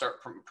will now start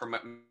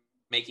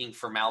making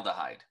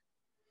formaldehyde.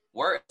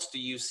 Where else do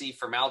you see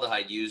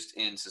formaldehyde used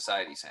in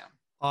society, Sam?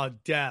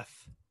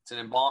 Death.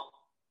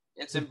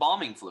 It's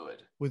embalming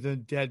fluid with the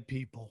dead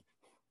people.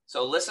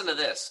 So listen to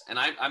this, and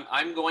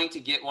I'm going to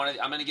get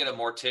I'm going to get a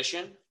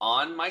mortician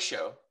on my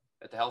show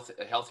at the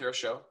Health Hero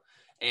Show,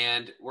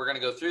 and we're going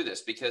to go through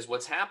this because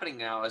what's happening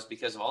now is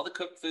because of all the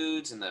cooked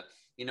foods and the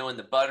and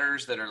the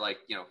butters that are like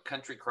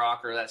country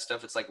crock or that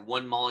stuff. It's like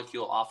one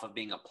molecule off of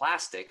being a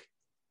plastic.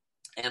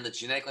 And the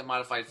genetically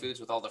modified foods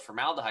with all the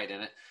formaldehyde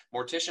in it,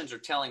 morticians are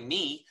telling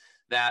me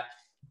that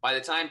by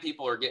the time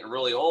people are getting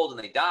really old and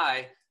they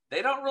die,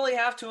 they don't really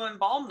have to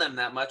embalm them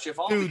that much, if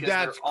all, because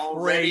they're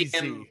already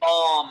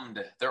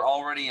embalmed. They're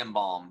already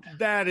embalmed.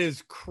 That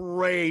is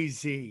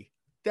crazy.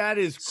 That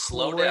is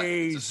slow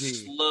crazy. Death.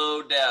 It's a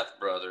slow death,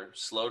 brother.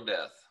 Slow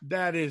death.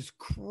 That is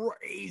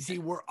crazy.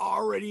 We're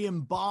already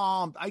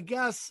embalmed. I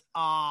guess.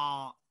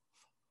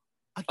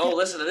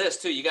 Listen to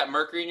this too. You got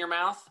mercury in your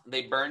mouth.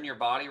 They burn your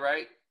body,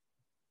 right?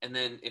 And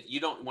then if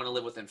you don't want to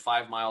live within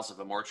 5 miles of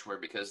a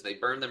mortuary because they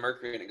burn the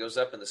mercury and it goes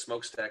up in the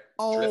smokestack.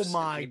 Oh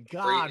my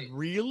God.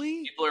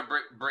 Really? People are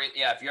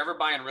yeah. If you're ever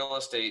buying real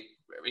estate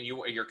and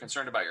you're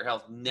concerned about your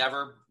health,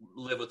 never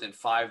live within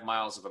 5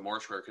 miles of a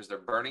mortuary because they're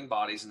burning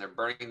bodies and they're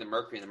burning the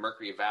mercury, and the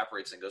mercury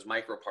evaporates and goes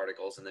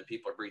microparticles, and then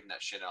people are breathing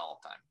that shit all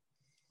the time.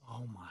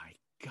 Oh my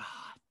God,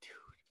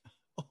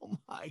 dude. Oh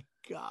my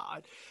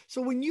God.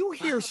 So when you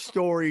hear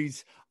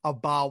stories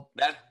about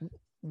that,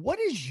 what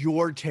is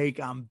your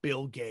take on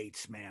Bill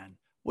Gates, man?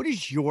 What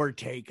is your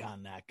take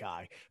on that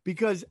guy?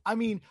 Because I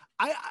mean,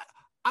 I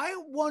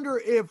wonder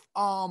if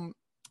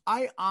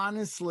I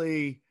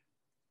honestly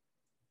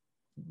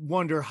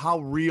wonder how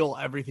real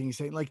everything's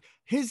saying. Like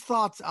his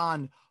thoughts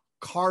on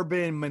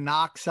carbon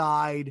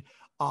dioxide,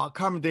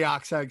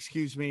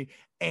 excuse me,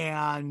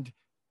 and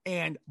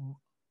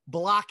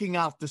blocking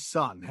out the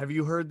sun. Have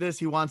you heard this?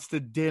 He wants to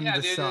dim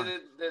the sun.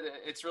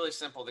 It's really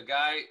simple. The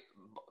guy,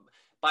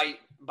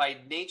 by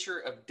nature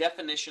of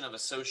definition of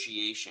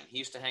association, he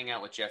used to hang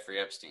out with Jeffrey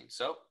Epstein.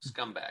 So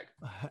scumbag.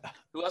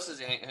 Who else is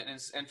he?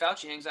 And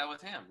Fauci hangs out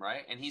with him,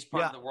 right? And he's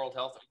part of the World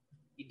Health.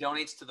 He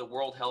donates to the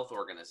World Health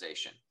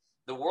Organization.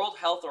 The World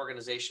Health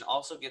Organization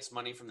also gets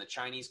money from the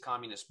Chinese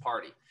Communist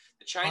Party.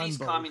 The Chinese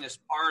Communist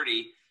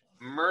Party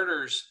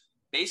murders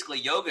basically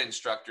yoga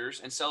instructors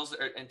and sells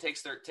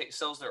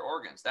their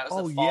organs. That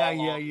was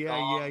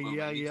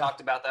the You talked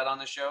about that on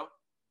the show?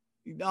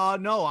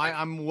 No,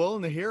 I'm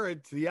willing to hear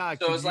it. Yeah.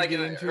 So it was like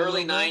in the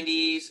early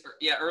 90s.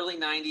 Early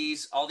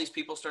 90s. All these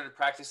people started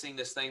practicing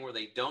this thing where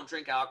they don't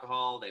drink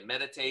alcohol, they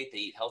meditate, they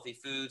eat healthy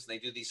foods, and they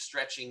do these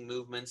stretching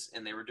movements,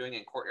 and they were doing it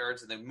in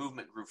courtyards, and the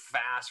movement grew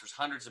fast. There's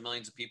hundreds of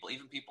millions of people,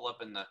 even people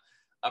up in the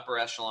upper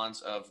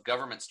echelons of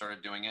government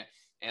started doing it.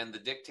 And the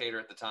dictator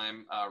at the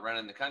time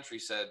running the country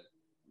said,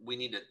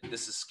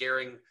 this is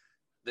scaring,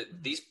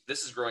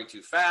 this is growing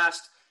too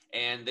fast.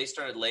 And they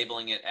started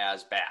labeling it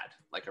as bad,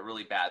 like a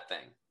really bad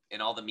thing.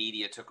 And all the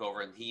media took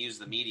over, and he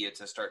used the media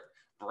to start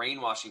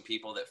brainwashing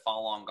people that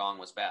Falun Gong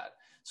was bad.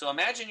 So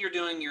imagine you're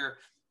doing your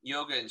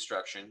yoga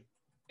instruction,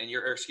 and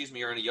you're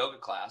in a yoga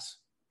class,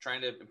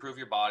 trying to improve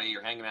your body.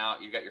 You're hanging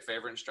out. You got your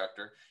favorite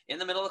instructor. In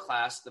the middle of the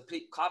class, the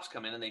cops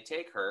come in and they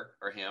take her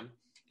or him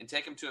and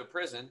take him to a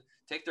prison,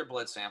 take their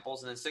blood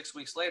samples, and then 6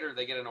 weeks later,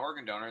 they get an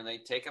organ donor and they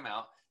take him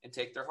out and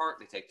take their heart,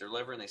 they take their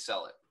liver, and they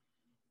sell it.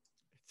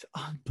 It's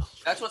unbelievable.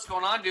 That's what's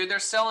going on, dude. They're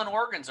selling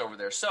organs over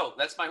there. So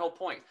that's my whole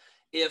point.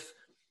 If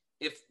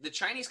the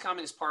Chinese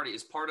Communist Party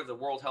is part of the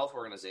World Health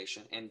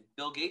Organization and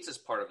Bill Gates is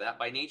part of that,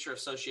 by nature of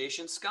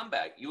association,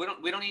 scumbag.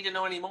 We don't need to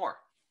know anymore.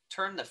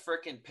 Turn the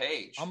freaking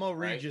page. I'm gonna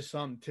read you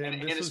something, Tim.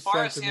 And as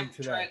far as him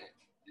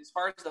as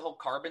far as the whole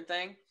carbon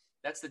thing,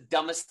 that's the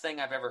dumbest thing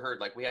I've ever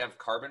heard. Like, we have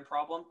carbon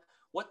problem.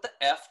 What the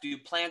F do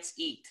plants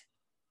eat?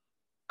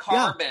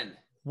 Carbon.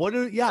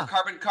 Yeah.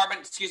 Carbon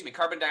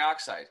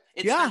dioxide.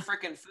 It's their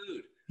freaking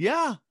food.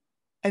 Yeah.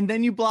 And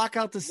then you block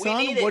out the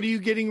sun. What are you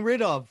getting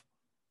rid of?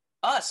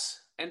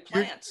 Us and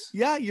plants.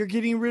 You're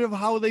getting rid of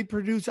how they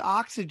produce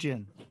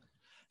oxygen.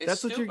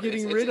 That's what you're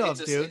getting rid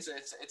of, dude.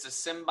 It's a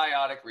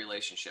symbiotic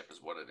relationship is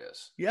what it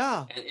is.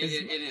 Yeah. And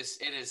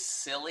it is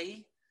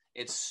silly.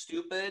 It's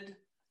stupid.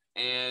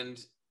 And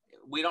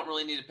we don't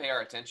really need to pay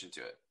our attention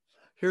to it.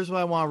 Here's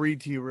what I want to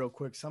read to you real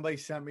quick. Somebody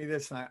sent me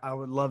this, and I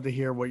would love to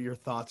hear what your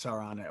thoughts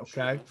are on it.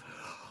 Okay.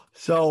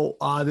 So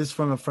this is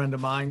from a friend of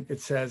mine. It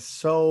says,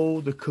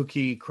 so the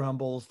cookie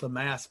crumbles, the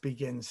mask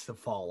begins to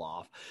fall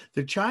off.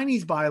 The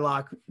Chinese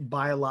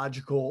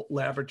biological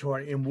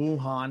laboratory in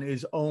Wuhan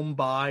is owned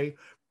by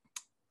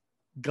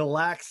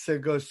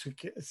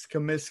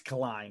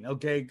GlaxoSmithKline.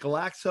 Okay.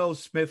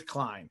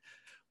 GlaxoSmithKline.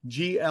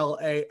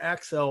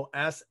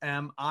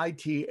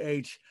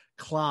 GlaxoSmith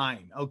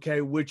Klein.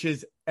 Okay. Which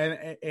is,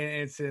 and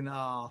it's in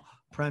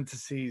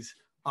parentheses,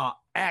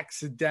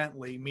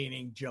 accidentally,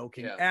 meaning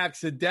joking,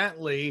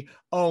 accidentally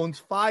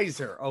owns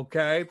Pfizer.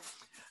 Okay.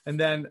 And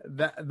then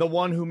the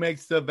one who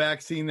makes the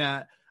vaccine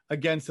that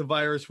against the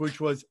virus,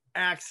 which was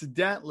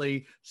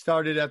accidentally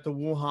started at the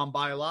Wuhan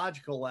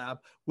Biological Lab,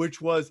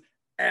 which was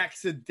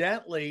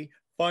accidentally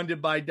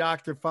funded by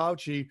Dr.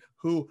 Fauci,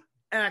 who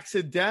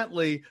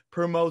accidentally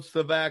promotes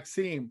the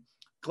vaccine.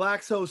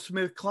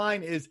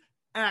 GlaxoSmithKline is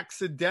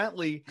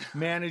accidentally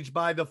managed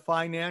by the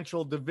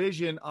financial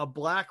division of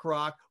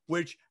BlackRock,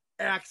 which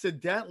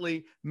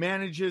accidentally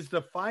manages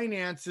the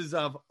finances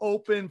of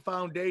Open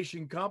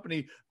Foundation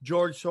company,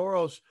 George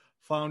Soros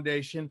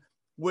Foundation,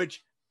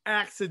 which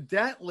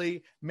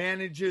accidentally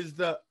manages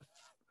the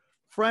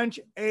French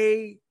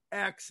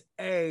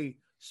AXA.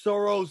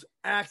 Soros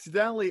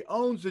accidentally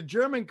owns the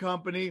German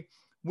company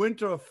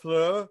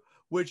Winterthur,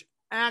 which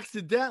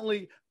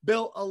accidentally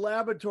built a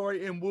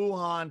laboratory in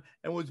Wuhan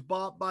and was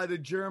bought by the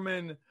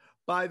German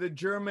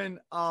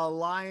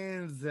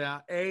Allianz,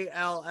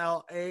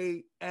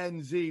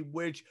 ALLANZ,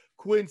 which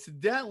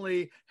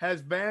coincidentally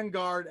has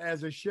Vanguard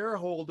as a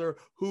shareholder,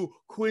 who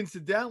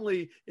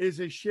coincidentally is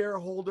a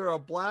shareholder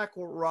of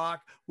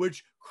BlackRock,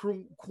 which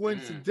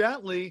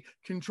coincidentally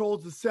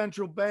controls the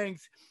central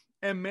banks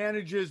and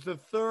manages a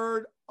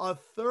third of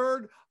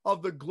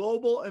the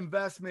global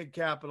investment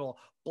capital.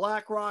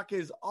 BlackRock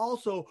is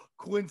also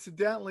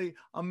coincidentally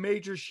a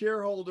major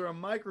shareholder of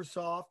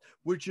Microsoft,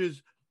 which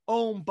is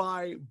owned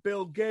by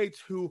Bill Gates,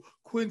 who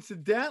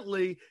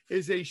coincidentally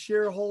is a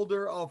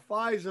shareholder of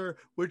Pfizer,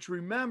 which,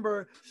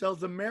 remember, sells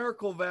the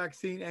miracle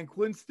vaccine and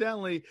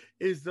coincidentally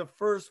is the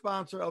first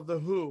sponsor of the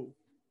WHO.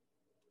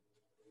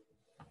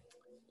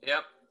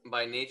 Yep.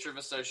 By nature of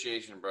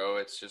association, bro,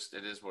 it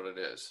is what it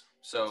is.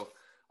 So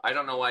I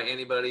don't know why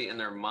anybody in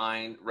their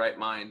right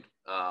mind,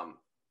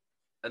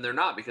 and they're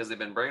not, because they've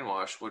been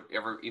brainwashed, would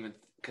ever even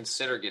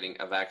consider getting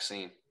a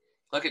vaccine.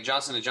 Look at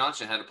Johnson &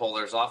 Johnson had to pull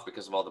theirs off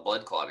because of all the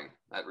blood clotting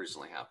that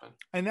recently happened.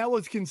 And that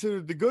was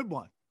considered the good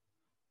one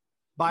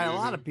by a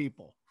lot of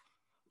people.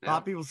 A lot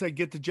of people say,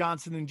 get the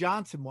Johnson &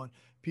 Johnson one.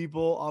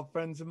 People,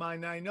 friends of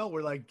mine I know,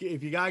 were like,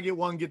 if you got to get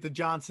one, get the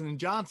Johnson &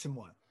 Johnson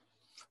one.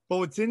 But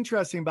what's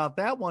interesting about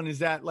that one is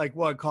that, like,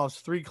 what it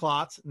costs 3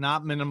 clots,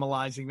 not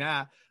minimalizing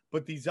that.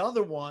 But these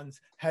other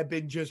ones have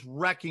been just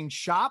wrecking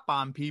shop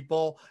on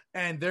people,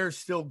 and they're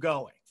still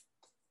going.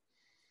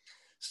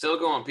 Still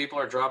going. People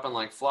are dropping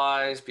like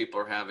flies.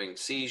 People are having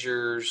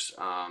seizures.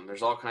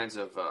 There's all kinds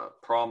of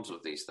problems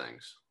with these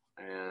things.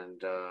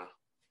 And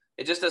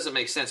it just doesn't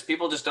make sense.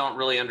 People just don't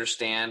really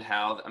understand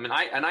how. I mean,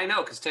 I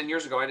know, because 10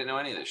 years ago, I didn't know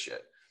any of this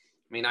shit.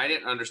 I mean, I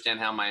didn't understand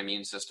how my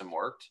immune system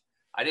worked.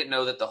 I didn't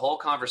know that the whole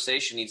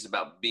conversation needs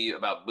to be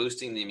about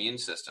boosting the immune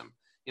system.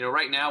 You know,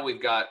 right now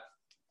we've got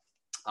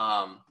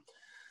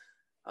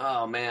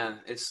oh man,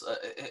 it's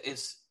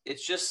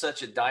just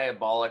such a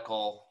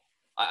diabolical.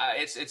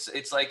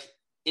 It's like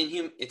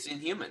it's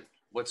inhuman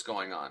what's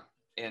going on,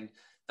 and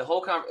the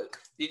whole.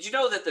 Did you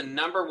know that the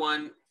number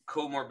one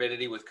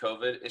comorbidity with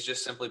COVID is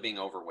just simply being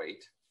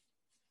overweight?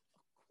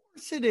 Of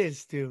course it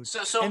is, dude.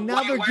 So and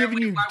now they're giving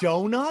you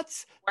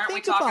donuts. Why aren't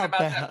we talking about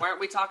that? Why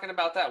aren't we talking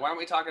about that? Why aren't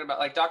we talking about,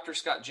 like, Dr.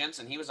 Scott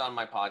Jensen? He was on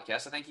my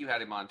podcast. I think you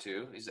had him on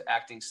too. He's the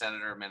acting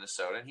senator of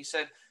Minnesota, and he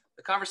said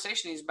the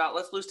conversation is about,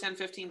 let's lose 10,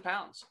 15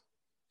 pounds.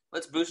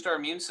 Let's boost our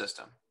immune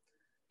system.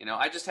 You know,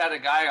 I just had a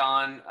guy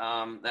on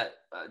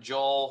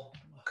Joel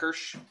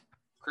Kirschhorn.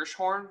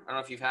 I don't know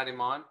if you've had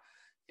him on.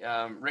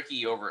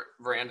 Ricky over at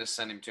Veranda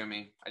sent him to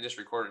me. I just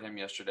recorded him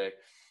yesterday.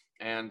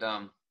 And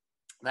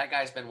that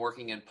guy's been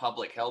working in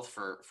public health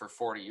for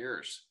 40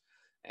 years.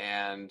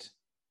 And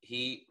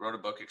he wrote a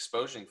book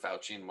exposing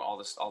Fauci and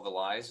all the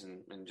lies,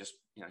 and just,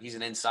 you know, he's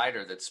an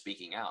insider that's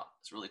speaking out.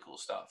 It's really cool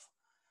stuff.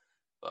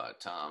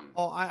 But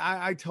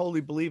I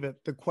totally believe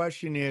it. The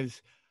question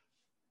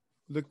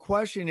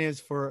is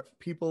for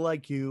people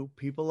like you,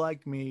 people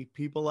like me,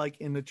 people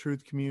like in the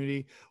truth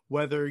community,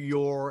 whether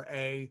you're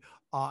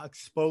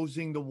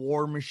exposing the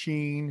war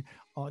machine,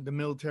 the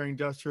military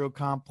industrial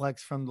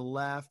complex from the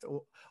left,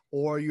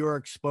 or you're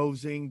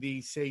exposing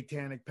the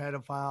satanic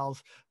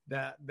pedophiles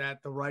that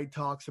the right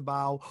talks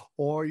about,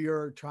 or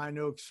you're trying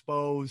to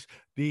expose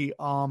the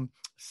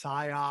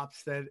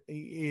psyops that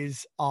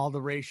is all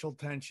the racial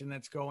tension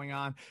that's going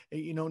on.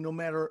 You know, no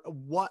matter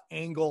what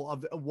angle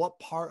of what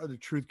part of the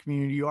truth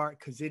community you are,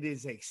 because it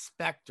is a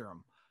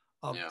spectrum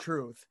of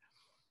truth.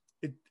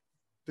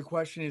 The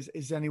question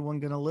is anyone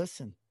going to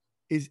listen?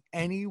 Is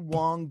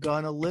anyone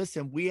going to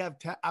listen? We have,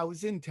 I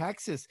was in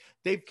Texas.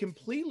 They've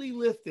completely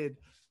lifted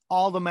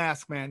all the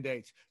mask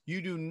mandates.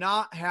 You do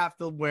not have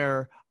to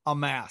wear a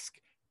mask.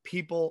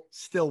 People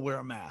still wear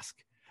a mask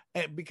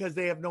because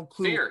they have no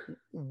clue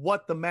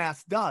what the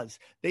mask does.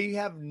 They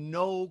have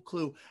no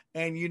clue.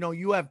 And, you know,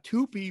 you have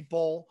two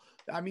people.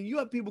 I mean, you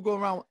have people going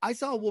around. I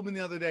saw a woman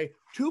the other day,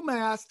 2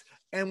 masks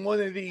and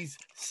one of these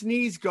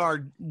sneeze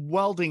guard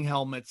welding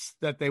helmets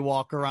that they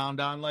walk around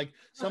on. Like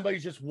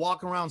somebody's just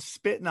walking around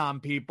spitting on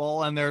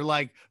people and they're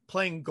like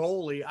playing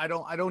goalie. I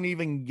don't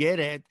even get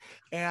it.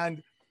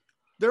 And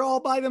they're all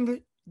by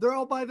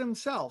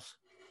themselves.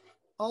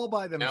 All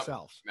by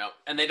themselves. Nope.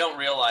 And they don't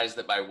realize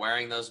that by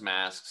wearing those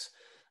masks,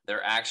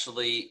 they're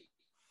actually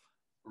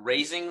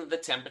raising the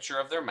temperature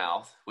of their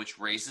mouth, which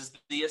raises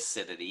the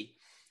acidity.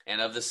 And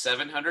of the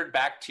 700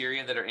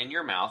 bacteria that are in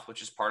your mouth,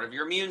 which is part of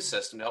your immune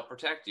system to help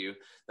protect you,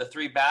 the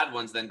 3 bad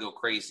ones then go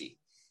crazy.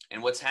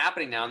 And what's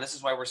happening now, and this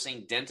is why we're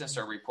seeing dentists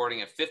are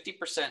reporting a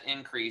 50%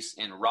 increase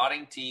in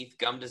rotting teeth,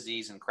 gum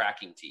disease, and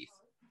cracking teeth.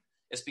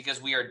 It's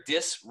because we are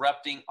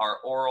disrupting our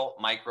oral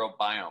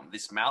microbiome.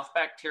 This mouth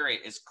bacteria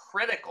is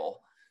critical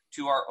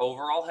to our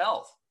overall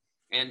health.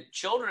 And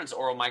children's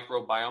oral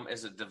microbiome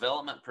is a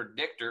development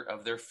predictor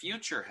of their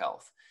future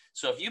health.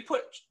 So if you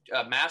put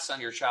masks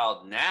on your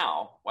child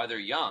now while they're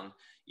young,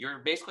 you're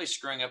basically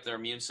screwing up their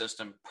immune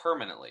system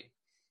permanently.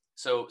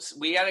 So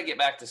we got to get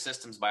back to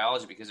systems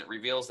biology because it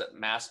reveals that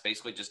masks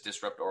basically just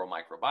disrupt oral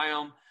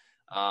microbiome.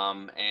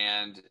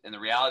 And the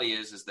reality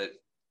is that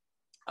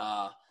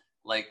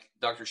like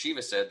Dr.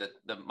 Shiva said, that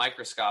the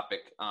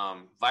microscopic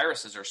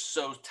viruses are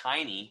so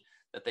tiny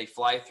that they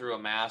fly through a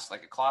mask,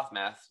 like a cloth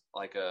mask,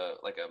 like a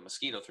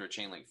mosquito through a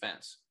chain link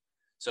fence.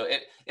 So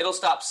it'll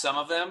stop some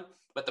of them.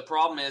 But the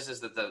problem is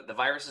that the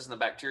viruses and the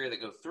bacteria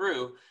that go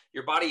through,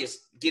 your body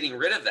is getting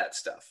rid of that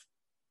stuff.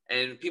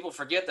 And people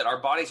forget that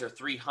our bodies are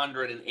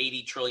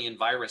 380 trillion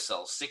virus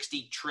cells,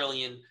 60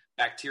 trillion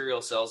bacterial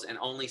cells, and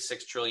only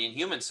 6 trillion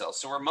human cells.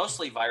 So we're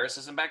mostly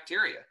viruses and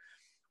bacteria.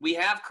 We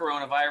have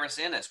coronavirus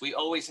in us. We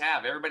always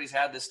have. Everybody's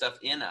had this stuff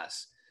in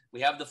us.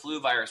 We have the flu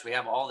virus. We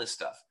have all this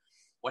stuff.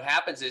 What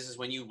happens is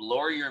when you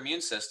lower your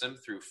immune system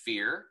through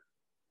fear,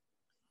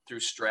 through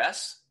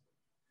stress,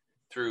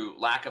 through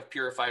lack of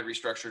purified,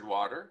 restructured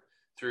water,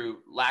 through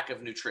lack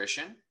of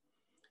nutrition,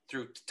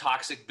 through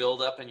toxic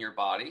buildup in your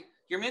body,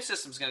 your immune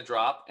system's going to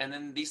drop, and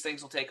then these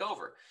things will take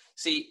over.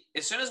 See,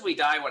 as soon as we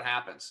die, what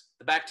happens?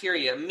 The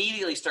bacteria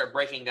immediately start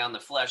breaking down the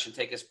flesh and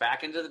take us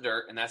back into the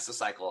dirt, and that's the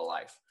cycle of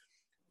life.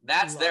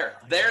 That's there.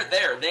 They're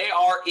there. They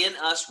are in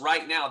us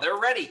right now. They're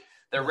ready.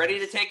 They're ready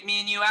to take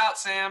me and you out,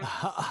 Sam.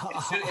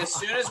 As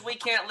soon as we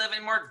can't live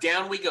anymore,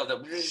 down we go.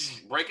 They'll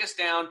break us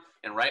down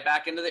and right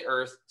back into the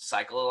earth,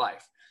 cycle of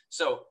life.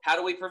 So how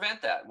do we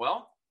prevent that?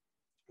 Well,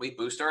 we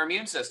boost our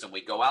immune system.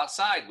 We go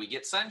outside. We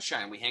get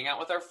sunshine. We hang out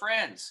with our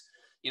friends.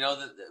 You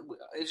know,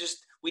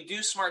 we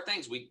do smart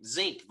things. We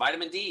zinc,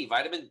 vitamin D,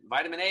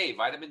 vitamin A,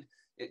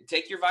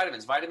 take your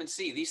vitamins, vitamin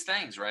C, these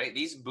things, right?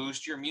 These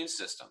boost your immune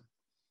system.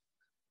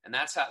 And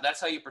that's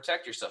how you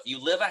protect yourself. You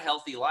live a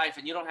healthy life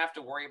and you don't have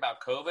to worry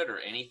about COVID or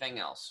anything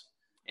else,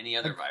 any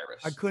other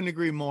virus. I couldn't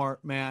agree more,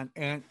 man.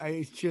 And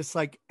it's just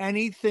like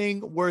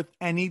anything worth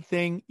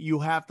anything you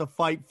have to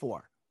fight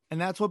for.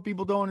 And that's what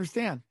people don't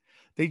understand.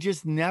 They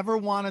just never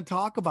want to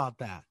talk about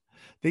that.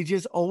 They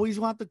just always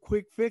want the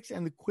quick fix,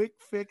 and the quick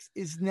fix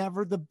is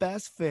never the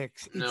best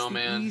fix. It's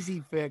the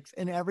easy fix,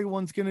 and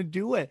everyone's going to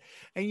do it.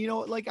 And, you know,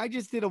 like I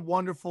just did a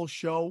wonderful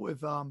show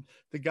with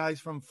the guys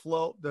from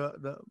Float,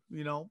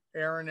 you know,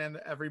 Aaron and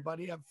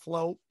everybody at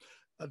Float,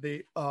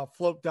 the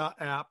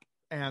Float.app,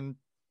 and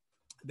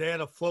they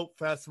had a float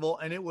festival,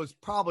 and it was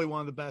probably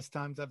one of the best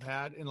times I've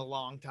had in a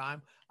long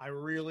time. I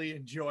really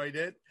enjoyed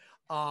it.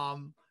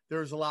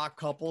 There's a lot of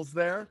couples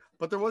there,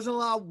 but there wasn't a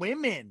lot of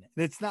women.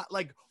 It's not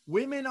like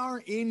women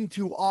aren't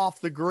into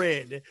off the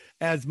grid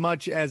as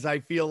much as I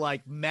feel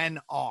like men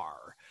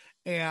are.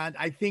 And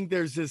I think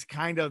there's this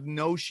kind of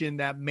notion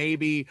that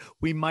maybe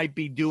we might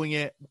be doing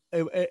it.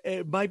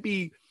 It might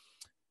be,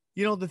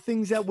 you know, the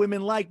things that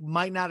women like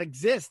might not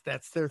exist.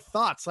 That's their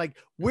thoughts. Like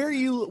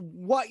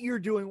what you're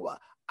doing.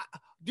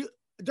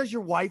 Does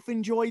your wife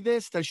enjoy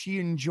this? Does she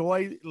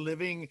enjoy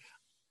living,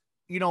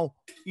 you know,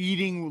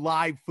 eating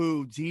live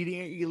foods,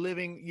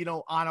 living, you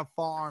know, on a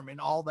farm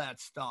and all that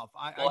stuff?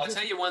 I'll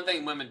tell you one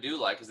thing women do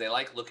like is they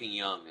like looking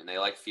young and they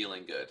like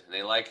feeling good and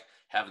they like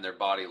having their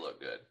body look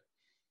good.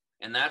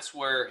 And that's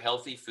where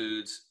healthy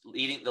foods,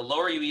 the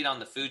lower you eat on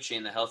the food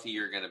chain, the healthier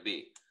you're going to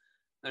be.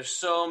 There's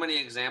so many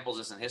examples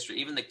of this in history.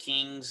 Even the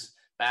kings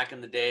back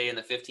in the day in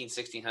the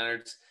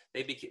 1600s,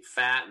 they became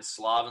fat and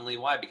slovenly.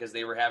 Why? Because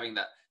they were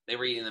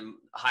eating them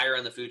higher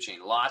in the food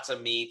chain. Lots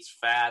of meats,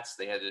 fats.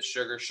 They had the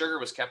sugar. Sugar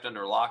was kept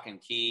under lock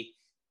and key.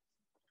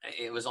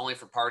 It was only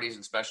for parties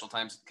and special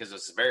times because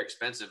it's very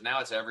expensive.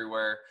 Now it's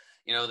everywhere.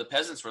 You know, the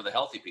peasants were the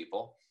healthy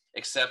people,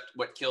 except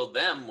what killed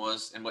them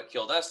was, and what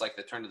killed us, like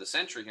the turn of the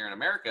century here in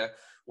America,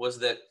 was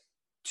that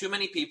too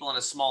many people in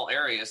a small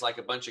area is like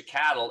a bunch of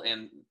cattle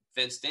and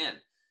fenced in.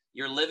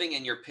 You're living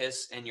in your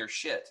piss and your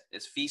shit.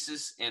 It's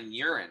feces and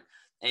urine.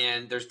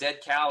 and there's dead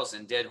cows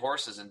and dead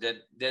horses and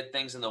dead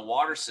things in the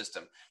water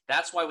system.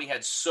 That's why we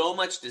had so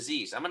much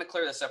disease. I'm going to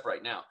clear this up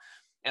right now.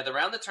 And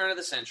around the turn of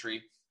the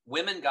century,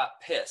 women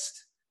got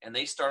pissed, and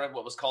they started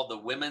what was called the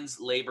women's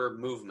labor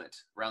movement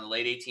around the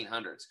late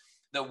 1800s.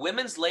 The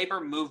women's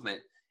labor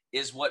movement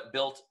is what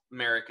built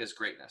America's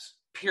greatness,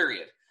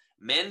 period.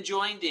 Men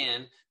joined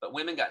in, but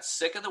women got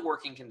sick of the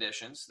working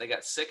conditions. They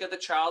got sick of the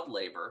child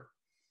labor,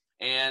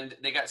 and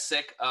they got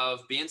sick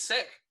of being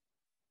sick.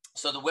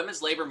 So the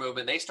women's labor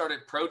movement, they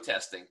started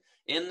protesting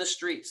in the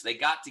streets. They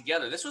got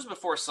together. This was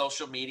before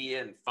social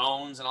media and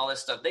phones and all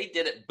this stuff. They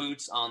did it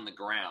boots on the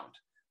ground,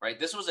 right?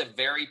 This was a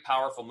very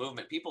powerful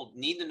movement. People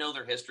need to know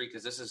their history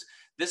because this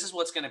is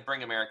what's going to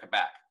bring America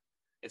back.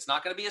 It's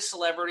not going to be a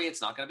celebrity. It's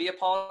not going to be a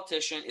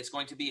politician. It's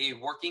going to be a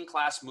working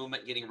class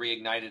movement getting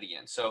reignited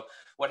again. So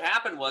what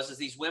happened was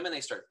these women, they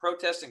started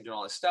protesting, doing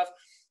all this stuff.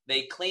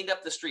 They cleaned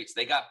up the streets.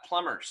 They got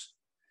plumbers,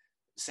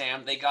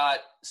 Sam. They got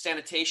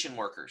sanitation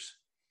workers.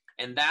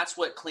 And that's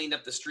what cleaned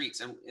up the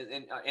streets. And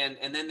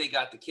then they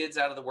got the kids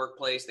out of the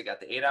workplace. They got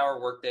the 8-hour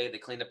workday. They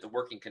cleaned up the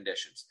working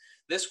conditions.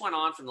 This went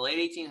on from the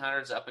late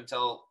 1800s up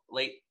until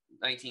late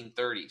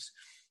 1930s,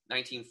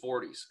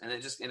 1940s. And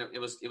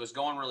it was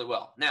going really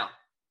well. Now,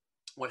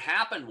 what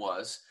happened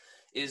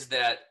is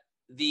that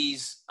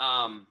these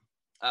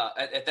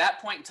at that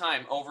point in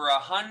time, over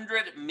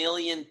 100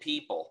 million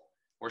people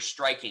were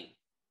striking.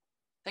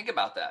 Think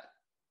about that.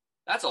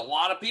 That's a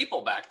lot of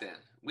people back then.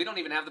 We don't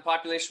even have the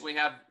population we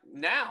have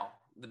now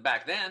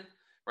back then,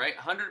 right?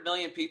 100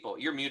 million people.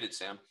 You're muted,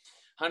 Sam.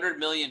 100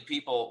 million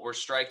people were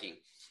striking.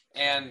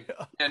 And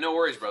no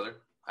worries, brother.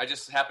 I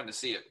just happened to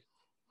see it.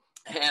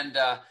 And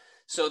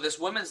so this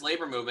women's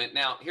labor movement,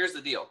 now here's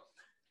the deal.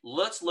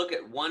 Let's look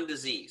at one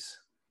disease,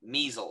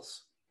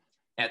 measles.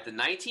 At the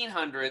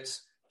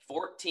 1900s,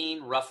 14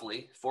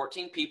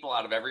 people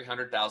out of every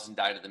 100,000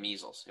 died of the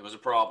measles. It was a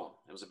problem.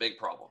 It was a big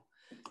problem.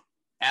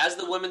 As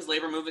the women's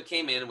labor movement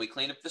came in and we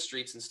cleaned up the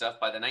streets and stuff,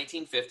 by the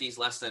 1950s,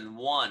 less than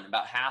one,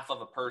 about half of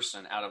a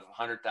person out of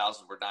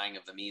 100,000 were dying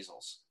of the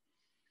measles.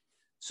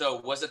 So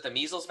was it the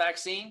measles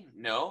vaccine?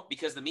 No,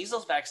 because the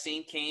measles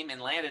vaccine came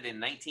and landed in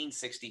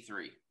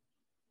 1963.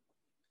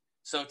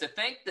 So to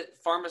think that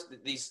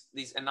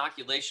these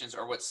inoculations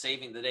are what's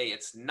saving the day,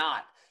 it's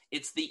not.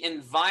 It's the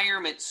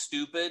environment,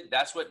 stupid.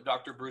 That's what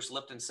Dr. Bruce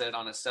Lipton said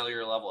on a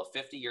cellular level, a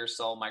 50-year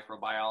cell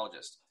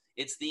microbiologist.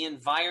 It's the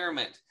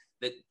environment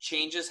that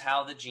changes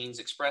how the genes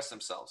express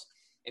themselves.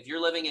 If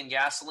you're living in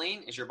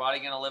gasoline, is your body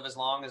going to live as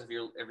long as if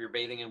you're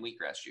bathing in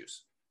wheatgrass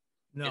juice?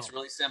 No. It's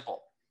really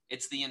simple.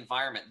 It's the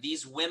environment.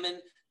 These women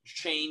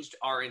changed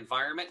our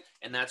environment,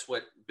 and that's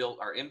what built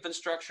our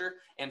infrastructure.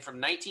 And from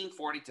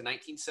 1940 to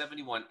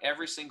 1971,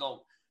 every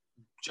single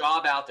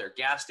job out there,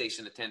 gas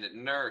station attendant,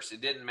 nurse, it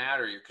didn't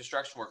matter, your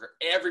construction worker,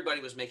 everybody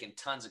was making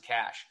tons of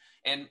cash.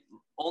 And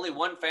only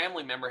one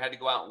family member had to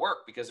go out and work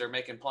because they're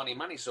making plenty of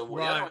money. So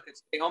the other one could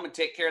stay home and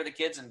take care of the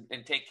kids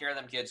and take care of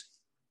them kids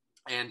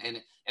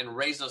and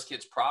raise those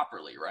kids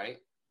properly, right?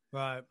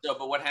 Right. So,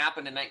 but what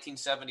happened in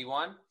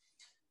 1971?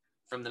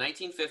 From the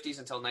 1950s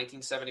until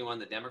 1971,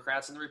 the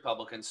Democrats and the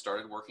Republicans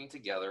started working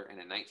together. And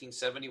in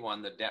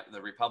 1971,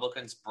 the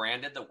Republicans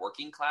branded the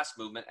working class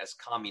movement as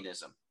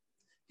communism.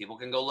 People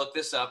can go look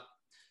this up.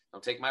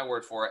 Don't take my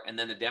word for it. And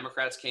then the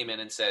Democrats came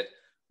in and said,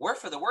 we're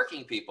for the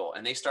working people.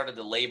 And they started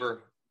the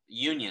labor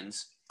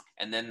unions,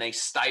 and then they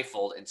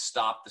stifled and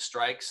stopped the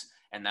strikes.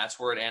 And that's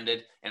where it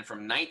ended. And from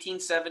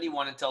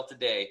 1971 until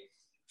today,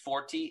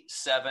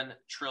 $47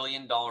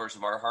 trillion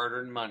of our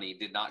hard-earned money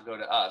did not go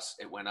to us.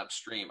 It went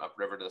upstream,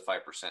 upriver to the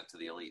 5%, to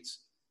the elites,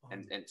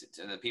 and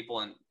the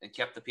people and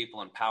kept the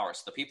people in power.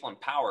 So the people in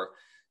power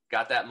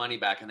got that money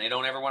back, and they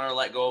don't ever want to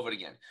let go of it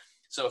again.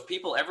 So if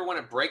people ever want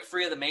to break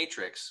free of the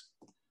matrix,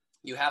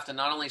 you have to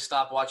not only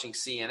stop watching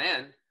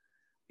CNN,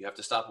 you have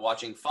to stop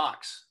watching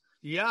Fox.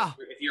 Yeah.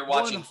 If you're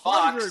watching 100%,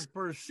 Fox,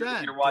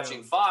 if you're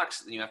watching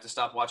Fox, then you have to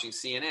stop watching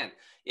CNN.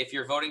 If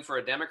you're voting for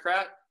a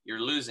Democrat,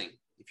 you're losing.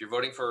 If you're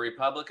voting for a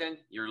Republican,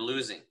 you're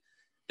losing.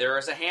 There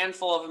is a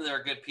handful of them that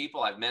are good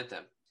people. I've met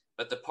them.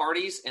 But the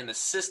parties and the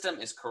system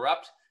is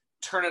corrupt.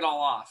 Turn it all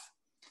off.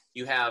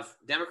 You have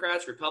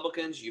Democrats,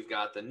 Republicans. You've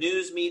got the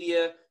news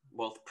media,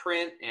 both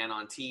print and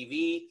on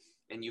TV.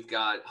 And you've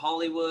got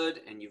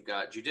Hollywood, and you've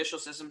got judicial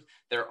systems.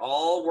 They're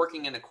all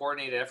working in a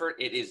coordinated effort.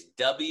 It is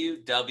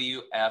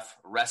WWF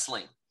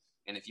wrestling.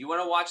 And if you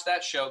want to watch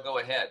that show, go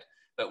ahead.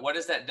 But what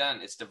has that done?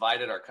 It's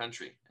divided our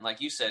country. And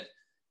like you said,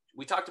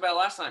 we talked about it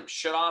last time.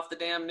 Shut off the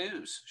damn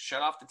news.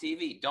 Shut off the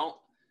TV. Don't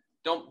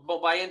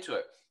buy into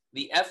it.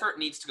 The effort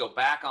needs to go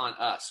back on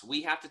us.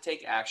 We have to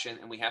take action,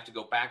 and we have to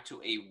go back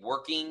to a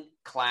working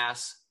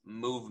class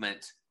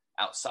movement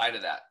outside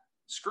of that.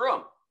 Screw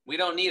them. We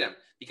don't need them,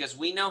 because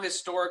we know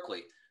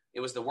historically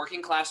it was the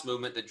working class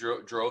movement that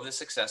drove the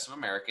success of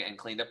America and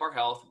cleaned up our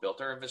health,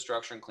 built our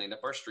infrastructure, and cleaned up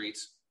our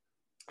streets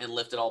and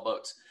lifted all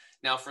boats.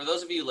 Now, for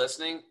those of you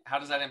listening, how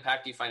does that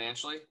impact you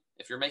financially?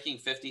 If you're making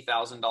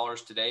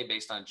 $50,000 today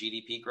based on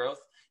GDP growth,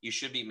 you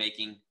should be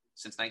making,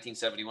 since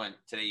 1971,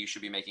 today you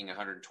should be making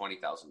 $120,000.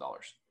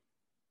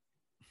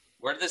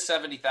 Where did this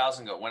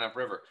 $70,000 go? It went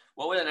upriver.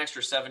 What would an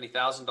extra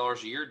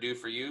 $70,000 a year do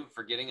for you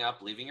for getting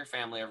up, leaving your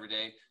family every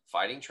day,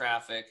 fighting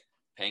traffic,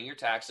 paying your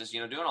taxes,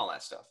 doing all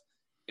that stuff?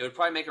 It would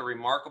probably make a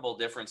remarkable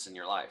difference in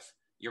your life.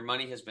 Your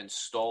money has been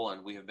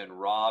stolen. We have been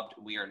robbed.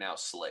 We are now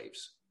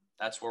slaves.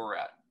 That's where we're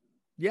at.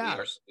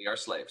 Yeah. We are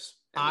slaves.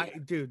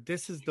 Dude,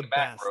 this is the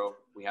back, best. Bro.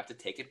 We have to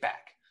take it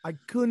back. I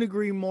couldn't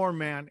agree more,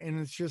 man. And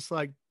it's just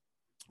like,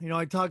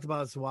 I talked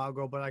about this a while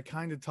ago, but I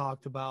kind of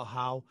talked about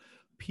how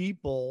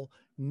people,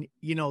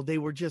 they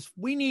were just,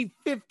 we need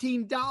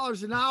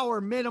 $15 an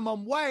hour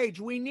minimum wage.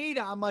 We need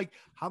it. I'm like,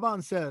 how about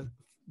instead of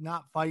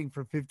not fighting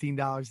for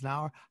 $15 an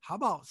hour, how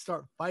about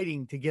start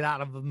fighting to get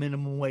out of a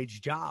minimum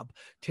wage job?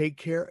 Take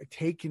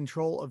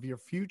control of your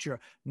future.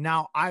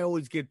 Now, I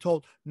always get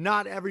told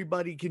not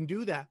everybody can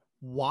do that.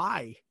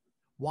 Why?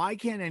 Why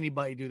can't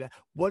anybody do that?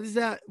 What does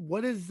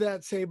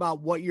that say about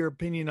what your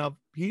opinion of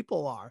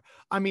people are?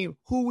 I mean,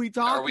 who are we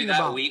talking about?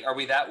 Are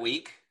we that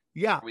weak?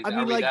 Yeah.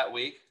 Are we that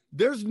weak?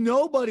 There's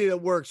nobody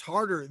that works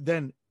harder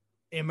than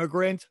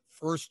immigrants,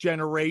 first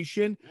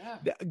generation.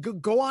 Yeah.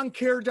 Go on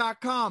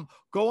care.com.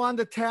 Go on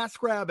to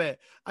TaskRabbit.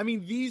 I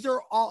mean, these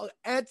are all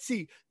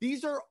Etsy.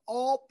 These are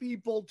all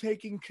people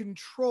taking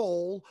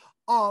control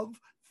of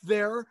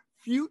their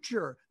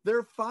future,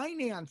 their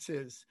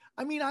finances.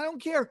 I mean, I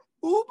don't care.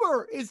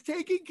 Uber is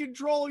taking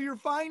control of your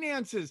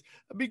finances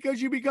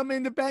because you become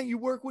independent. You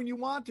work when you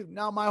want to.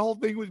 Now, my whole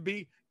thing would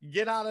be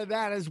get out of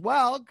that as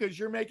well because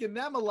you're making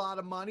them a lot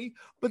of money.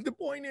 But the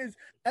point is,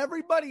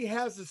 everybody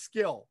has a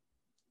skill.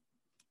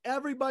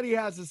 Everybody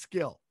has a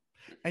skill.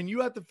 And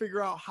you have to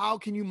figure out how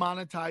can you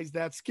monetize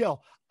that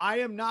skill. I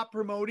am not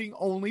promoting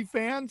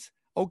OnlyFans,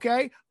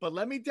 okay? But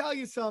let me tell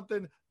you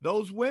something.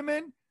 Those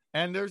women,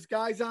 and there's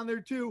guys on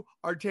there too,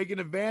 are taking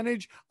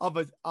advantage of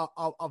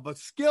a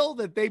skill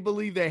that they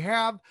believe they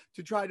have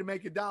to try to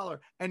make $1.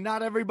 And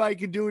not everybody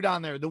can do it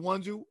on there. The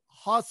ones who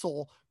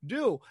hustle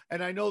do.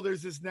 And I know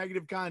there's this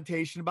negative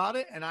connotation about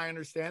it, and I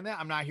understand that.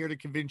 I'm not here to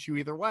convince you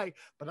either way,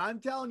 but I'm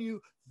telling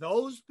you,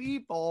 those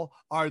people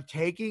are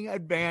taking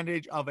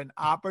advantage of an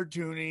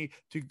opportunity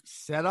to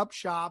set up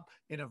shop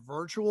in a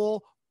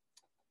virtual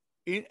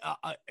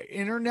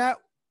internet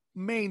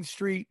main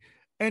street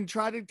and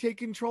try to take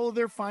control of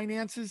their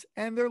finances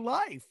and their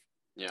life.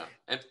 Yeah.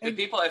 And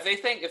people, if they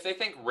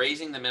think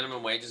raising the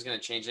minimum wage is going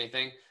to change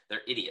anything,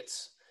 they're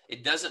idiots.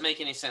 It doesn't make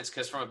any sense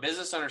because from a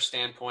business owner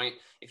standpoint,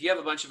 if you have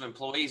a bunch of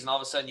employees and all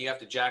of a sudden you have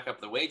to jack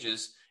up the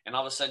wages and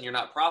all of a sudden you're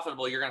not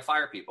profitable, you're going to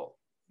fire people.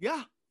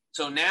 Yeah.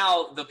 So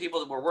now the people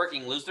that were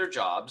working lose their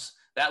jobs.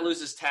 That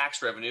loses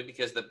tax revenue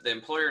because the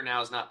employer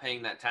now is not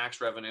paying that tax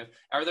revenue,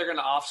 or they're going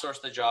to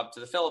offsource the job to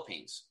the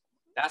Philippines.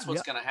 That's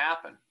what's going to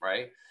happen,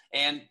 right?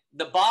 And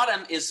the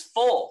bottom is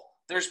full.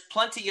 There's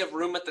plenty of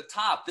room at the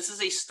top. This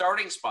is a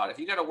starting spot. If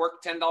you got to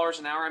work $10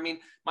 an hour, I mean,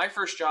 my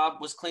first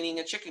job was cleaning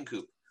a chicken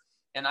coop.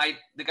 And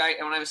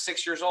when I was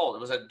 6 years old,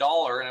 it was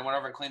 $1, and I went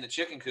over and cleaned the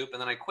chicken coop,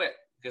 and then I quit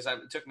because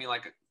it took me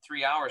like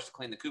 3 hours to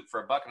clean the coop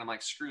for $1, and I'm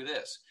like, screw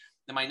this.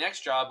 Then my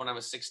next job, when I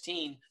was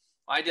 16,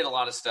 I did a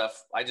lot of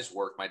stuff. I just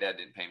worked. My dad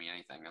didn't pay me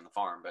anything on the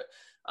farm, but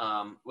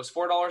was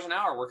 $4 an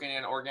hour working in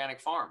an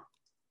organic farm.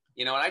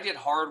 And I did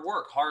hard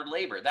work, hard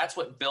labor. That's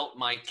what built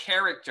my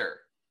character.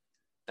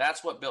 That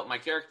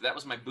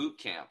was my boot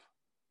camp,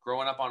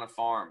 growing up on a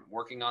farm,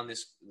 working on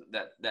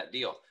that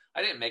deal.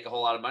 I didn't make a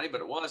whole lot of money,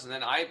 but it was. And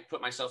then I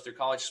put myself through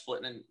college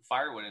splitting in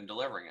firewood and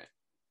delivering it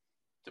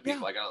to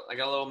people. Yeah. I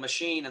got a little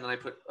machine, and then I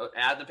put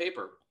ad in the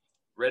paper,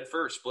 read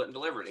first, split and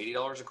delivered,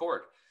 $80 a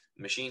cord.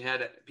 The machine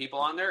had people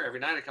on there. Every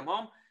night I come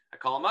home, I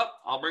call them up,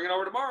 I'll bring it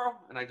over tomorrow,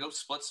 and I go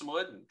split some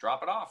wood and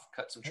drop it off,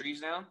 cut some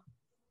trees down.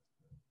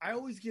 I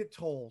always get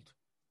told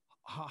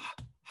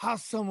how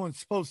someone's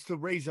supposed to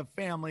raise a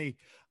family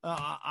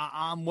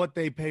on what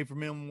they pay for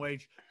minimum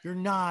wage. You're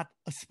not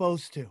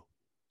supposed to,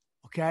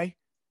 okay?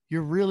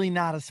 You're really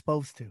not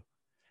supposed to.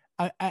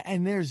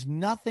 And there's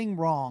nothing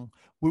wrong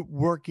with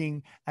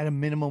working at a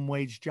minimum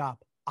wage job.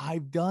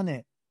 I've done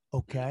it,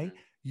 okay? Mm-hmm.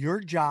 Your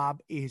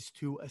job is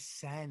to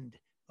ascend,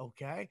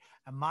 okay?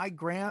 And my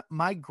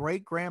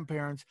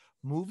great-grandparents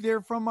moved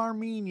there from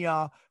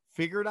Armenia,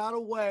 figured out a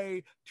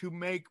way to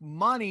make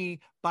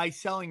money by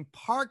selling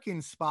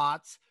parking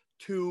spots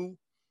to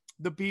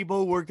the people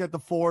who worked at the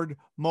Ford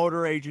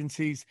Motor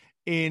Agencies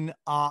in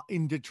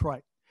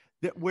Detroit.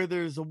 That where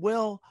there's a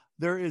will,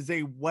 there is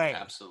a way.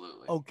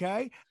 Absolutely.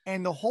 Okay.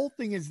 And the whole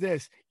thing is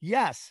this.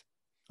 Yes.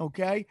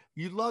 Okay.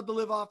 You'd love to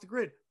live off the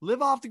grid.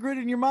 Live off the grid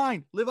in your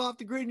mind. Live off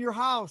the grid in your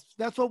house.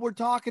 That's what we're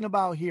talking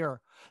about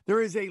here.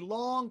 There is a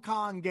long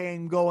con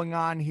game going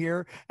on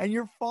here, and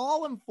you're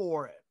falling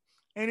for it.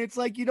 And it's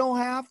like, you don't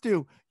have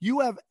to.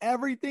 You have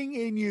everything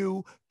in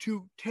you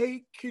to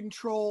take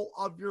control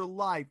of your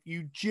life.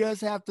 You just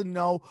have to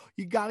know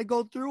you got to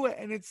go through it.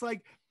 And it's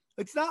like,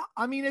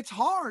 it's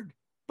hard,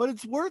 but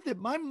it's worth it.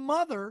 My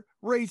mother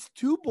raised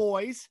 2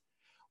 boys,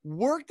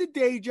 worked a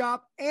day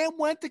job, and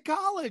went to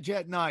college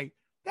at night.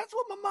 That's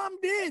what my mom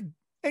did.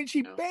 And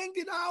she banged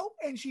it out,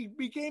 and she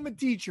became a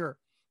teacher.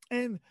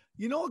 And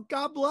you know what?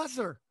 God bless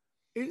her.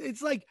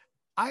 It's like,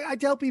 I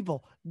tell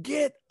people,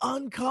 get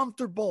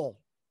uncomfortable.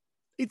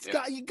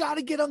 You got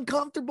to get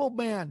uncomfortable,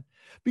 man,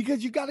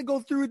 because you got to go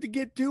through it to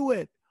get to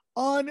it.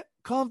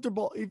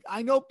 Uncomfortable.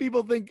 I know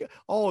people think,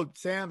 oh,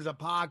 Sam's a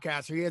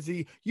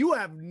podcaster. You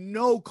have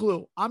no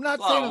clue. I'm not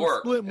saying I'm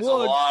splitting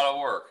wood. It's a lot of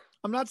work.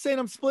 I'm not saying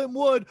I'm splitting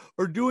wood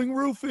or doing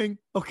roofing,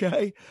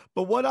 okay?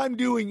 But what I'm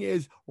doing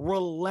is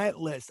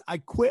relentless. I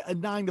quit a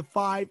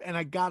 9-to-5 and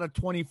I got a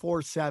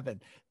 24/7.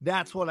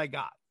 That's what I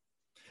got.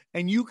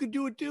 And you could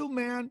do it too,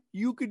 man.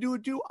 You could do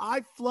it too.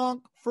 I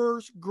flunked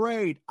first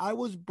grade. I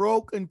was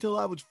broke until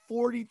I was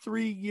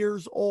 43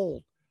 years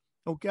old,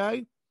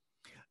 okay?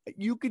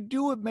 You could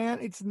do it, man.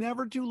 It's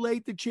never too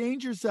late to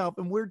change yourself.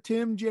 And where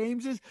Tim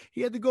James is,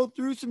 he had to go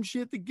through some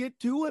shit to get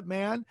to it,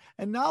 man.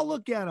 And now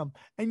look at him.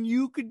 And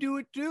you could do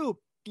it too.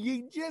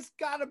 You just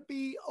got to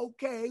be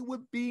okay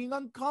with being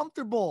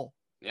uncomfortable.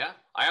 Yeah.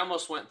 I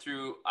almost went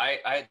through,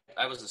 I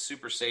was a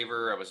super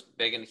saver. I was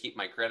begging to keep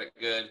my credit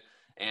good.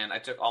 And I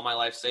took all my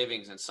life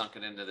savings and sunk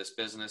it into this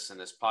business and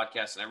this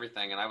podcast and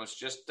everything. And I was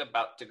just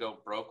about to go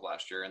broke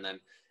last year. And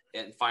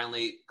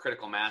finally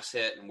critical mass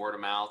hit and word of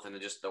mouth, and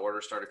the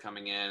orders started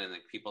coming in, and the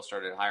people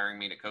started hiring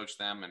me to coach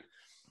them.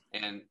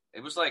 And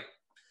it was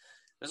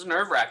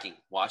nerve wracking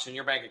watching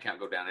your bank account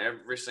go down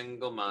every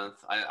single month.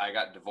 I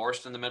got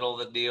divorced in the middle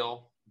of the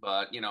deal,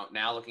 but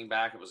now looking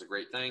back, it was a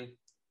great thing.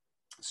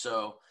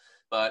 So,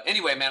 but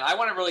anyway, man, I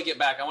want to really get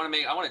back. I want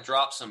to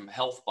drop some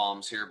health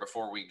bombs here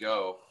before we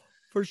go.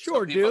 For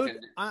sure, dude.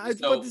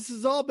 But this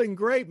has all been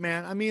great,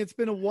 man. I mean, it's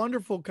been a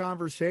wonderful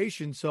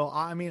conversation. So,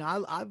 I mean,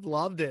 I've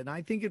loved it. And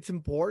I think it's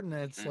important.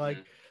 It's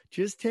like,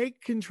 just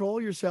take control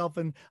of yourself.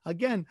 And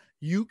again,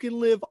 you can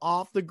live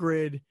off the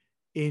grid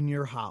in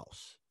your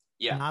house.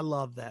 Yeah. And I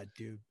love that,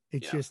 dude.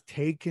 It's just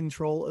take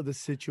control of the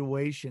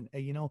situation.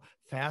 And,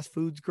 fast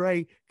food's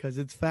great because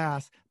it's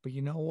fast. But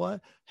you know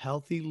what?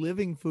 Healthy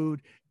living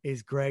food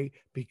is great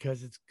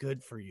because it's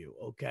good for you.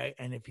 Okay.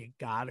 And if you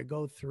got to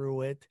go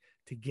through it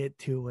to get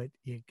to it,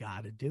 you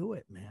got to do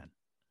it, man.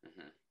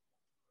 Mm-hmm.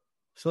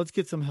 So let's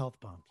get some health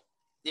bombs.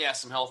 Yeah,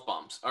 some health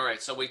bombs. All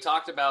right. So we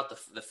talked about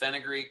the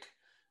fenugreek,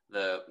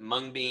 the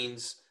mung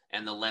beans,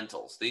 and the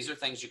lentils. These are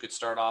things you could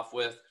start off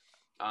with.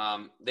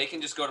 They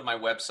can just go to my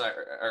website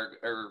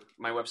or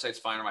my website's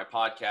fine, or my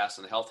podcast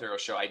and the Health Hero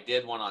Show. I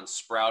did one on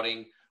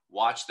sprouting.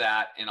 Watch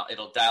that, and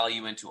it'll dial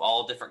you into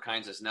all different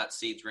kinds of nuts,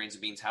 seeds, grains,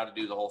 and beans, how to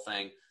do the whole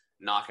thing,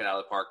 knock it out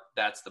of the park.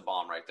 That's the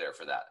bomb right there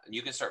for that. And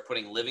you can start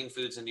putting living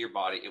foods into your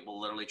body. It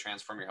will literally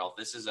transform your health.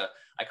 This is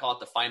I call it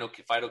the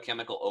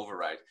phytochemical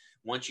override.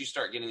 Once you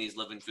start getting these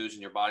living foods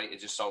in your body,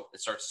 it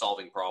starts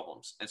solving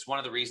problems. It's one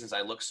of the reasons I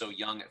look so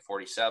young at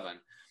 47.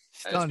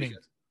 Stunning.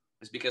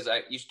 It's because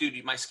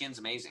my skin's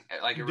amazing.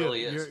 Like it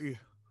really is.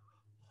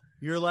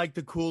 You're like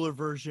the cooler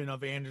version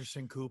of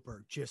Anderson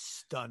Cooper. Just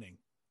stunning.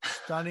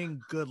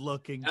 Stunning,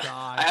 good-looking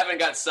guy. I haven't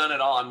got sun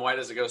at all. I'm white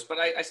as a ghost, but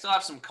I still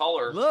have some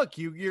color. Look,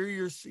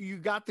 you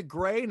got the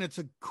gray, and it's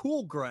a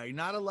cool gray,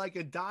 not like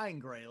a dying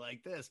gray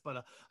like this,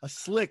 but a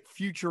slick,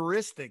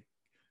 futuristic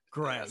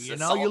gray.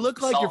 Yeah, you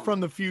look like you're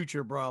from the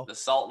future, bro. The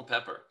salt and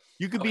pepper.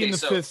 You could be in the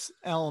Fifth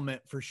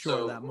Element for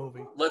sure. That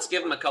movie. Let's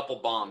give them a couple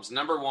bombs.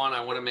 Number one,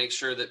 I want to make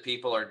sure that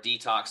people are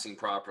detoxing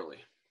properly.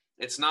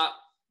 It's not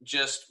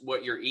just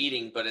what you're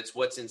eating, but it's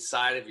what's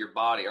inside of your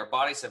body. Our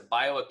bodies have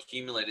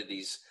bioaccumulated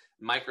these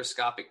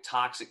microscopic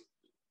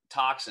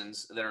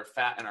toxins that are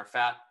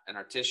in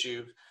our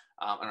tissue,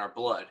 and our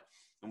blood.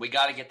 And we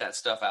got to get that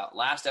stuff out.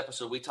 Last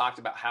episode, we talked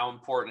about how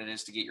important it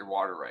is to get your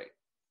water right.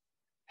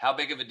 How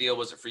big of a deal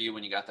was it for you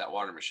when you got that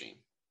water machine?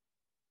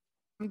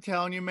 I'm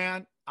telling you,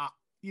 man, I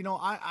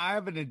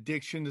have an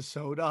addiction to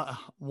soda,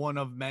 one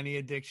of many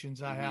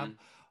addictions I have.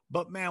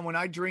 But man, when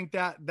I drink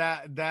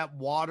that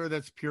water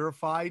that's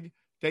purified,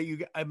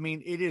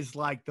 it is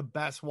like the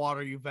best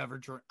water you've ever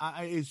drank.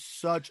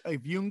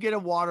 If you can get a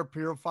water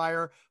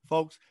purifier,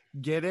 folks,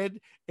 get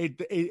it.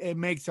 It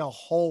makes a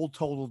whole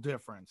total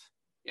difference.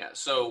 Yeah.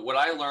 So what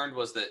I learned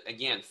was that,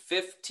 again,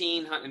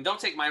 1,500, and don't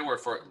take my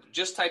word for it.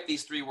 Just type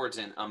these three words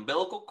in: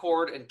 umbilical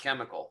cord and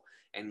chemical.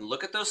 And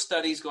look at those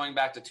studies going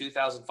back to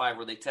 2005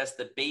 where they test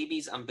the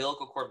baby's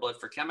umbilical cord blood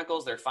for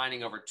chemicals. They're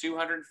finding over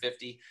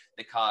 250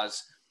 that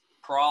cause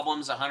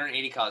problems.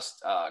 180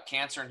 cause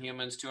cancer in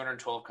humans.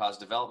 212 cause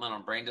developmental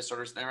and brain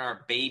disorders. They're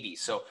our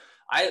babies. So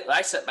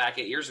I sat back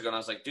 8 years ago and I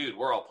was like, dude,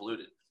 we're all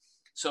polluted.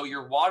 So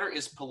your water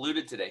is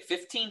polluted today.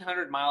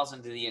 1,500 miles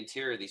into the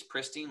interior, these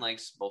pristine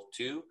lakes, both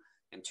 2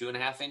 and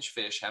 2.5 inch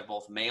fish, have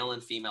both male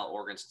and female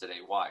organs today.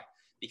 Why?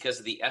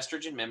 Because the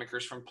estrogen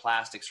mimickers from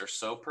plastics are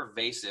so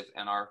pervasive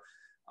in our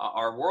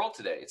world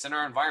today. It's in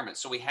our environment.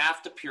 So we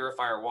have to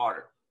purify our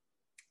water.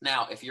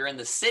 Now, if you're in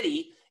the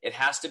city, it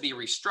has to be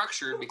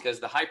restructured because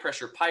the high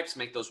pressure pipes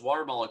make those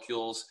water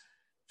molecules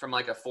from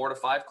like a 4 to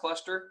 5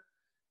 cluster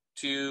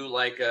to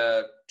like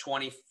a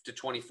 20 to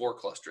 24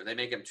 cluster. They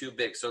make them too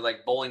big. So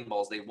like bowling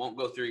balls, they won't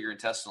go through your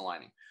intestinal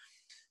lining.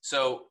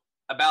 So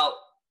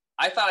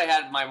I thought I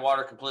had my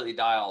water completely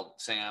dialed,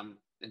 Sam,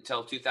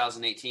 until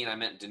 2018. I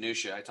met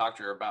Danusha. I talked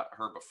to her about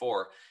her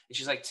before. And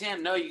she's like,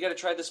 Tim, no, you got to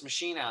try this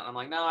machine out. And I'm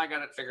like, no, I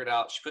got it figured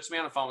out. She puts me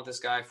on the phone with this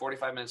guy.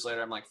 45 minutes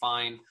later, I'm like,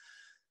 fine.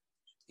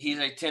 He's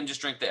like, Tim,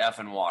 just drink the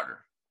effing water.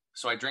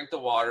 So I drink the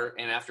water,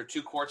 and after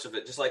 2 quarts of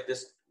it, just like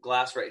this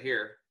glass right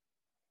here,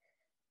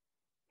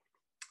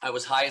 I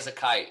was high as a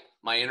kite.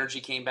 My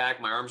energy came back.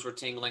 My arms were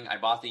tingling. I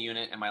bought the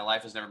unit, and my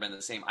life has never been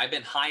the same. I've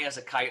been high as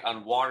a kite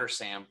on water,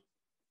 Sam,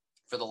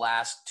 for the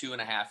last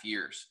 2.5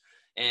 years.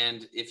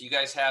 And if you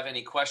guys have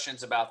any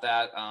questions about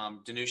that,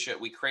 Danusha,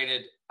 we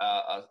created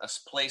a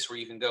place where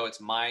you can go. It's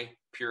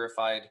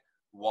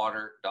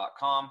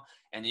mypurifiedwater.com,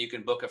 and you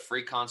can book a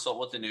free consult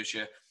with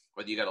Danusha,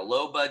 whether you got a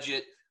low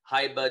budget,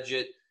 high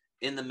budget,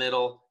 in the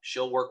middle.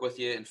 She'll work with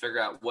you and figure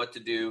out what to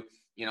do.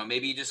 You know,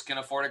 maybe you just can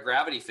afford a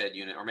gravity-fed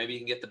unit, or maybe you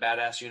can get the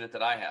badass unit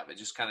that I have. It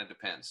just kind of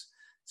depends.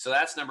 So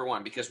that's number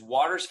one, because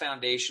water's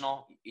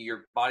foundational.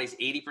 Your body's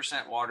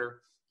 80%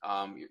 water.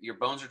 Your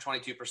bones are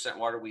 22%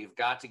 water. We've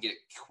got to get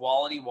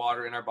quality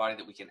water in our body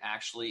that we can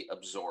actually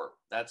absorb.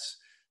 That's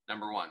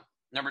number one.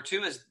 Number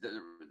two is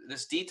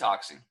this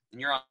detoxing. And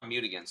you're on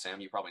mute again,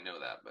 Sam. You probably know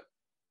that, but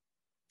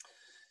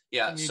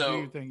yeah.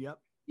 So yep.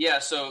 Yeah,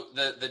 so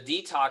the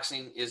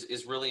detoxing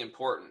is really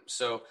important.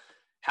 So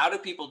how do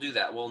people do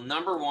that? Well,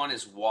 number one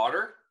is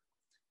water.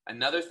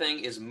 Another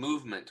thing is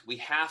movement. We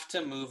have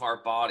to move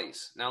our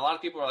bodies. Now, a lot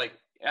of people are like,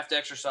 you have to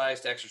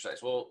exercise to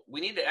exercise. Well, we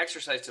need to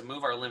exercise to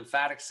move our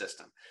lymphatic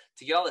system,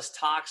 to get all this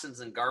toxins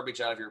and garbage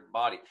out of your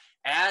body.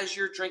 As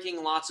you're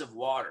drinking lots of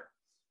water,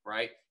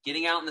 right?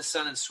 Getting out in the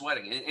sun and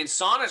sweating. And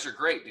saunas are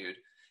great, dude.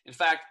 In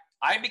fact,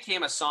 I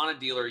became a sauna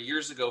dealer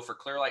years ago for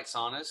Clearlight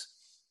saunas,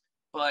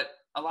 but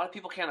a lot of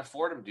people can't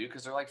afford them, dude,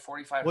 because they're like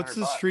 $4,500. What's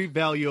the street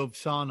value of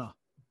sauna?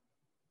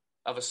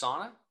 Of a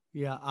sauna?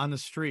 Yeah, on the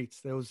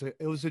streets. It was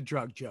a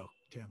drug joke,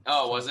 Tim.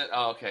 Oh, was it?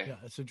 Oh, okay. Yeah,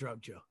 it's a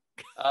drug joke.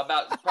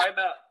 Probably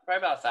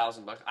about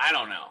 $1,000. I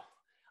don't know.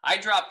 I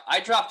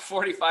dropped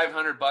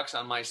 $4,500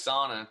 on my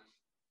sauna,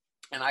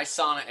 and I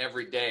sauna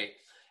every day.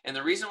 And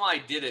the reason why I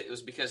did it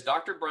was because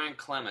Dr. Brian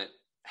Clement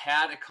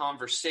had a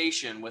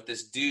conversation with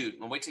this dude.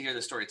 And wait to hear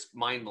the story. It's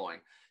mind blowing.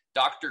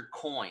 Dr.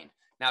 Coyne.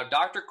 Now,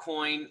 Dr.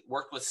 Coyne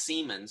worked with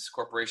Siemens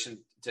Corporation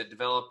to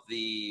develop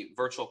the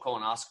virtual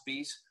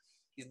colonoscopies.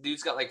 The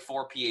dude's got like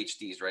 4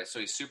 PhDs, right? So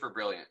he's super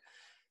brilliant.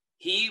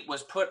 He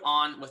was put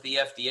on with the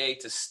FDA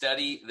to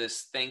study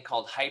this thing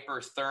called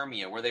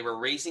hyperthermia, where they were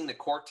raising the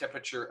core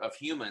temperature of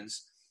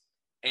humans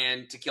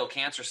and to kill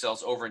cancer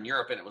cells over in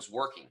Europe, and it was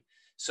working.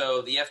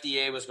 So the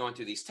FDA was going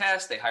through these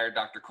tests. They hired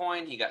Dr.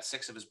 Coyne. He got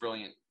 6 of his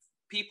brilliant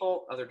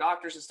people, other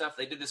doctors and stuff.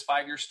 They did this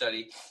 5-year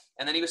study,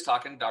 and then he was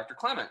talking to Dr.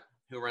 Clement,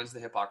 who runs the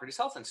Hippocrates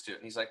Health Institute.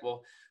 And he's like,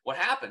 well, what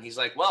happened? He's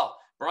like, well,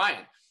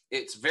 Brian,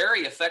 it's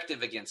very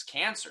effective against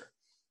cancer.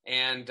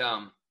 And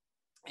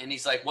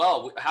he's like,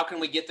 well, how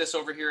can we get this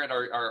over here at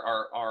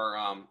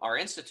our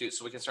institute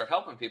so we can start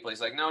helping people?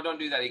 He's like, no, don't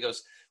do that. He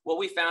goes, what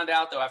we found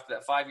out, though, after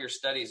that 5-year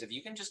study is if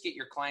you can just get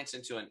your clients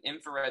into an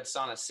infrared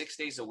sauna 6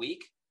 days a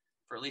week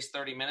for at least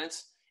 30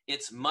 minutes,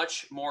 it's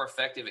much more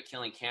effective at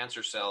killing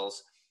cancer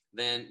cells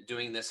than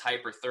doing this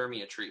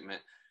hyperthermia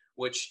treatment,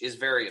 which is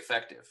very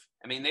effective.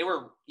 I mean,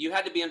 you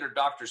had to be under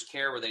doctor's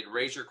care where they'd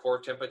raise your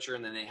core temperature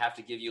and then they'd have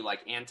to give you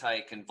like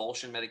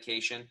anti-convulsion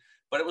medication,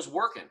 but it was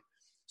working.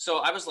 So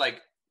I was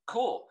like,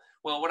 cool.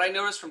 Well, what I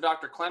noticed from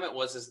Dr. Clement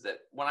is that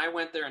when I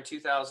went there in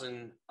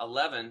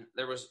 2011,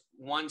 there was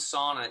one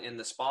sauna in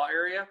the spa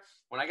area.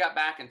 When I got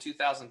back in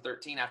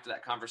 2013 after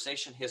that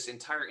conversation, his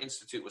entire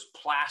institute was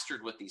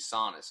plastered with these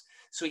saunas.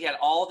 So he had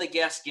all the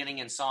guests getting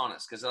in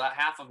saunas because about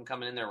half of them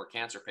coming in there were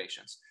cancer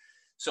patients.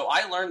 So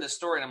I learned this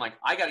story and I'm like,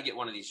 I got to get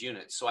one of these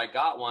units. So I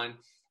got one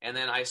and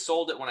then I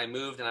sold it when I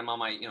moved and I'm on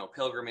my,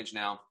 pilgrimage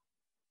now.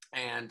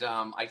 And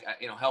I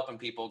helping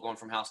people going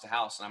from house to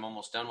house, and I'm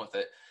almost done with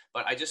it.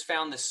 But I just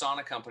found this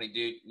sauna company,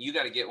 dude. You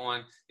got to get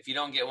one. If you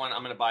don't get one,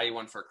 I'm going to buy you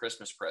one for a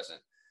Christmas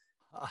present.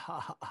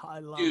 I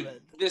love dude,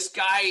 it. This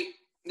guy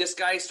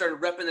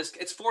started repping this.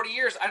 It's 40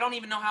 years. I don't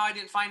even know how I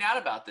didn't find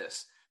out about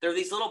this. There are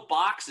these little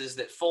boxes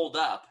that fold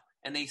up,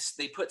 and they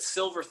put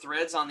silver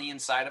threads on the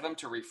inside of them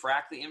to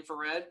refract the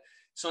infrared.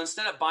 So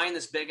instead of buying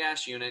this big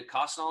ass unit,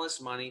 costing all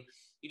this money,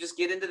 you just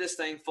get into this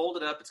thing, fold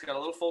it up. It's got a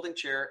little folding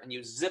chair, and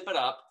you zip it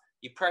up.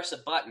 You press a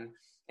button,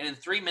 and in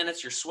 3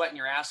 minutes, you're sweating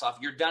your ass off.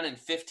 You're done in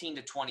 15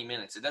 to 20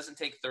 minutes. It doesn't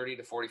take 30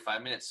 to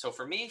 45 minutes. So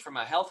for me, from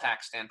a health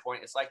hack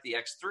standpoint, it's like the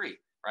X3,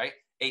 right?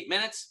 8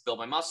 minutes, build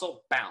my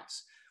muscle,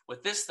 bounce.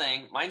 With this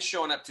thing, mine's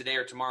showing up today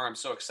or tomorrow. I'm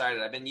so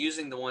excited. I've been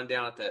using the one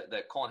down at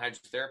the colon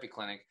hydrotherapy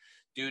clinic.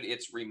 Dude,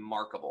 it's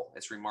remarkable.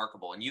 It's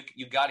remarkable. And you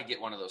got to get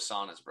one of those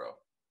saunas, bro.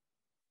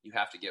 You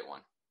have to get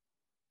one.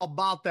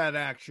 About that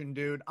action,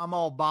 dude. I'm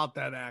all about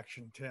that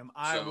action, Tim.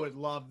 I would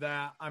love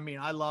that. I mean,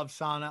 I love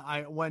sauna.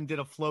 I went and did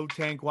a float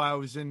tank while I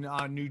was in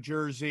New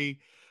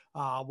Jersey.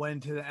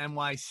 Went to the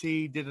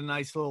NYC, did a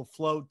nice little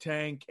float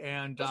tank,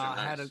 and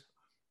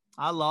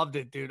I loved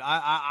it, dude.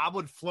 I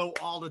would float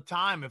all the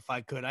time if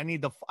I could. I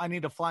need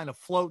to find a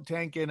float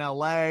tank in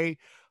LA.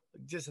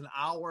 Just an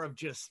hour of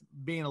just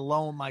being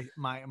alone,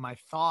 my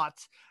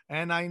thoughts.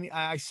 And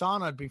I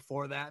saunaed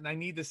before that, and I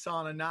need the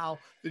sauna now.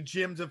 The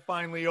gyms have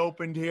finally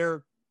opened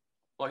here.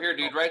 Well, here,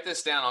 dude, write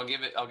this down. I'll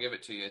give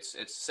it to you.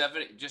 It's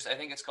 70. I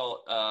think it's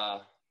called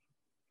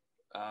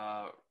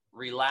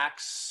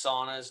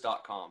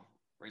relaxsaunas.com.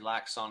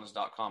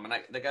 relaxsaunas.com. And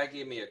the guy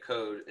gave me a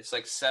code. It's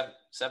like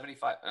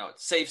 75. No,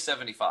 it's save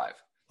 75.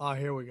 Oh,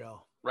 here we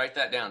go. Write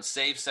that down.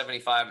 Save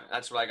 75.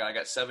 That's what I got. I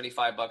got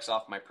 $75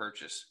 off my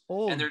purchase.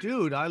 Oh, and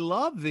dude, I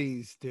love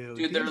these, dude.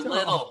 Dude, they're These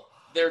little.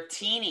 They're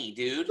teeny,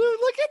 dude. Dude,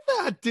 look at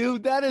that,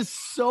 dude. That is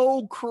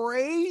so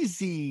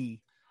crazy.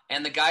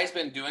 And the guy's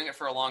been doing it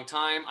for a long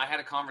time. I had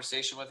a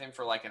conversation with him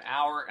for like an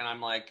hour, and I'm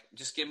like,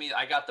 just give me.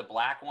 I got the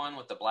black one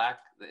with the black.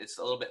 It's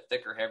a little bit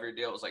thicker, heavier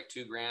deal. It was like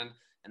 $2,000,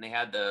 and they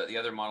had the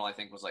other model. I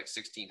think was like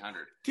 $1,600.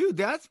 Dude,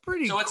 that's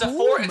pretty. So it's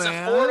cool, It's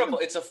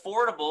affordable. It's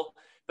affordable.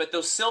 But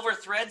those silver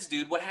threads,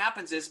 dude. What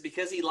happens is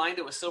because he lined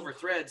it with silver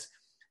threads,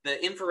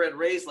 the infrared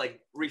rays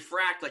like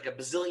refract like a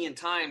bazillion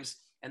times.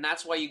 And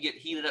that's why you get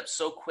heated up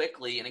so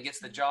quickly, and it gets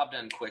the job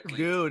done quickly.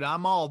 Dude,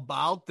 I'm all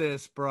about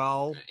this,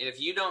 bro. If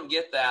you don't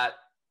get that,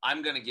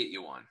 I'm gonna get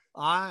you one.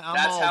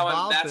 That's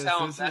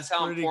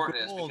how important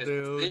it is, because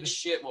dude. this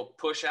shit will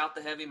push out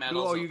the heavy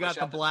metals. Oh, you got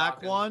the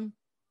black one?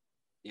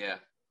 Yeah.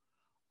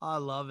 I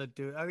love it,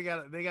 dude.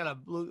 They got a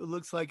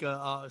looks like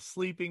a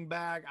sleeping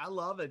bag. I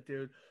love it,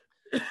 dude.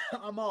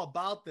 I'm all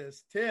about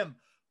this. Tim,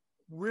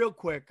 real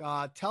quick,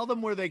 tell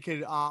them where they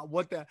could tell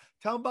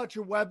them about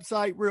your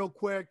website real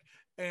quick.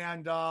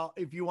 And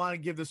if you want to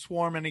give the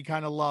Swarm any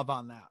kind of love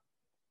on that.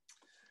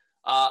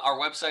 Our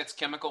website's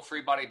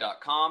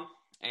chemicalfreebody.com.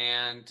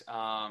 And,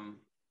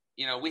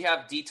 we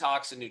have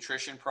detox and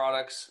nutrition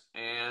products,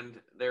 and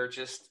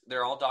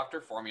they're all doctor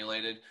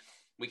formulated.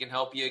 We can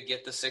help you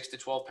get the 6 to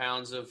 12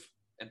 pounds of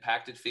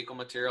impacted fecal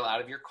material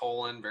out of your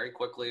colon very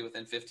quickly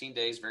within 15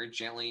 days, very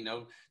gently,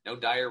 no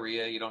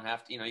diarrhea. You don't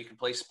have to, you can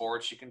play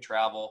sports, you can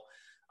travel.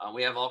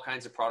 We have all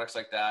kinds of products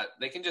like that.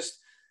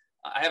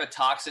 I have a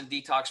toxin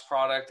detox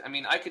product. I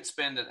mean, I could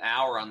spend an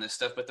hour on this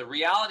stuff, but the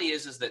reality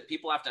is that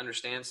people have to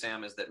understand,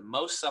 Sam, is that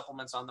most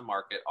supplements on the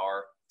market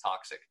are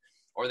toxic,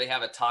 or they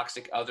have a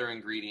toxic other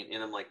ingredient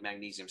in them, like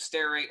magnesium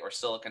stearate or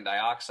silicon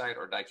dioxide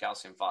or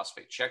dicalcium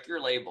phosphate. Check your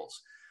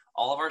labels.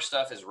 All of our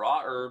stuff is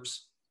raw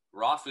herbs,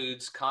 raw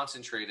foods,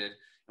 concentrated,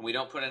 and we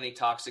don't put any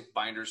toxic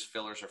binders,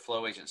 fillers, or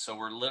flow agents. So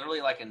we're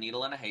literally like a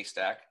needle in a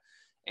haystack.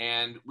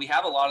 And we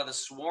have a lot of the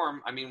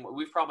Swarm. I mean,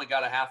 we've probably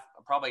got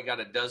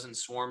a dozen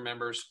Swarm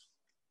members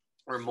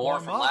or more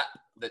from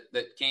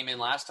that came in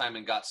last time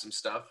and got some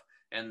stuff.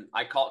 And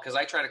I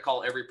try to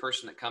call every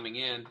person that coming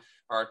in,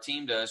 or our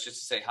team does, just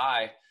to say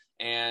hi.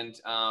 And,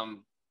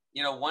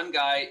 one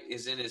guy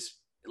is in his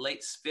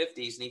late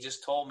 50s, and he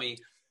just told me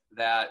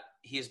that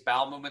his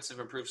bowel movements have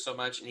improved so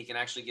much, and he can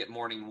actually get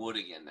morning wood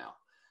again now.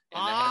 And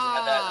that hasn't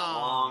had that in a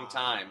long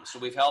time. So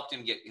we've helped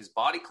him get his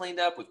body cleaned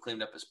up. We've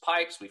cleaned up his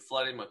pipes. We've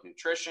flooded him with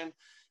nutrition,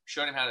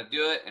 showed him how to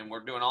do it. And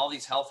we're doing all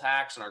these health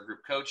hacks in our group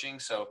coaching.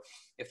 So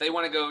if they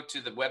want to go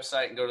to the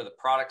website and go to the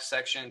product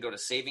section, go to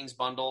savings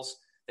bundles,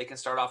 they can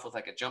start off with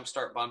like a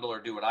jumpstart bundle,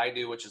 or do what I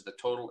do, which is the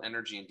total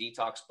energy and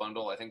detox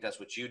bundle. I think that's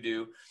what you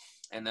do.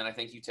 And then I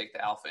think you take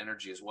the alpha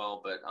energy as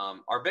well. But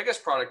our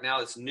biggest product now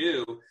that's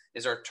new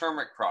is our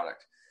turmeric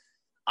product.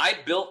 I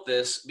built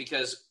this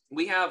because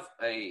we have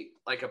a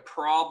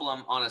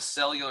problem on a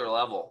cellular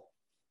level.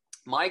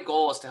 My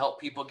goal is to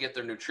help people get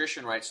their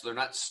nutrition right, so they're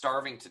not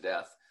starving to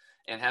death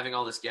and having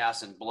all this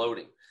gas and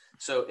bloating.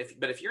 So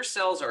if your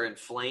cells are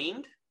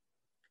inflamed,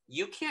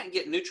 you can't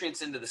get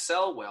nutrients into the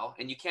cell well,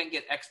 and you can't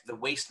get the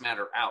waste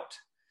matter out.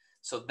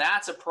 So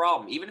that's a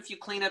problem. Even if you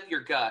clean up your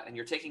gut and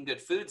you're taking good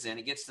foods in,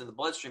 it gets to the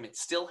bloodstream, it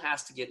still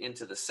has to get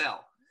into the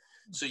cell.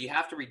 So you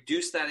have to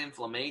reduce that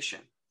inflammation.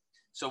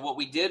 So what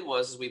we did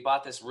was we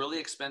bought this really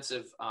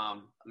expensive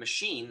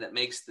machine that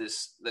makes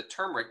the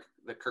turmeric,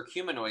 the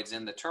curcuminoids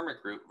in the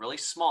turmeric root, really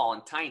small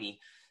and tiny.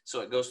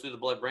 So it goes through the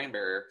blood-brain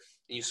barrier,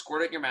 and you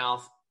squirt it in your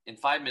mouth. In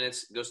 5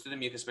 minutes, it goes through the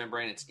mucous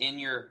membrane. It's in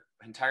your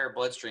entire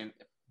bloodstream.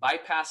 It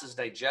bypasses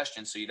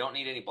digestion, so you don't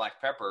need any black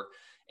pepper.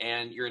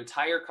 And your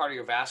entire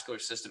cardiovascular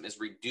system is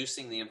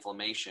reducing the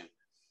inflammation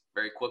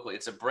very quickly.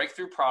 It's a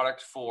breakthrough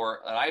product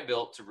that I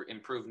built to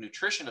improve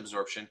nutrition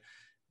absorption,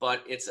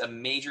 but it's a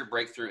major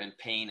breakthrough in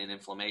pain and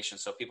inflammation.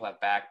 So people have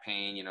back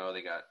pain,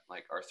 they got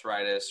like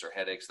arthritis or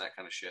headaches, that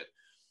kind of shit.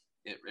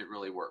 It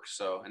really works.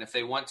 So, and if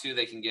they want to,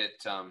 they can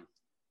get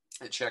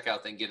at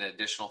checkout, they can get an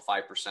additional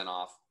 5%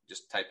 off,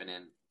 just typing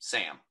in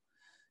Sam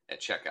at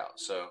checkout.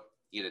 So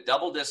you get a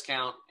double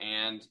discount,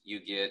 and you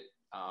get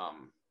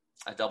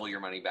a double your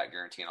money back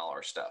guarantee on all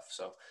our stuff.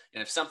 So,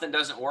 and if something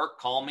doesn't work,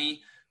 call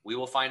me. We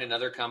will find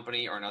another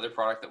company or another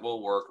product that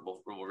will work.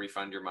 We'll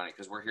refund your money,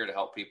 because we're here to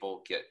help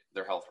people get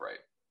their health right.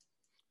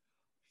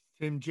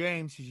 Tim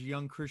James, he's a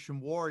young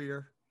Christian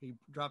warrior. He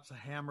drops a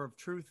hammer of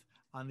truth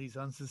on these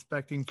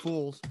unsuspecting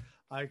fools.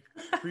 I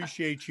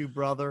appreciate you,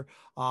 brother.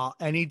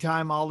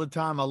 Anytime, all the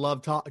time. I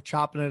love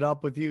chopping it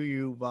up with you.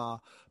 You've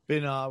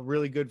been a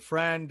really good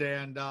friend,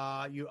 and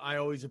I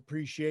always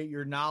appreciate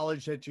your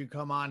knowledge that you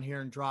come on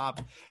here and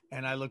drop,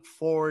 and I look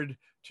forward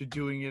to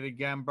doing it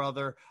again,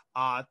 brother.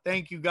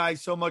 Thank you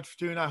guys so much for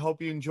tuning. I hope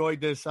you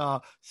enjoyed this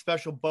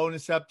special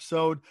bonus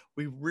episode.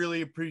 We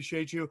really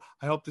appreciate you.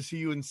 I hope to see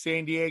you in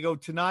San Diego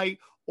tonight,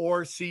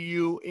 or see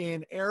you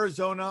in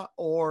Arizona,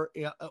 or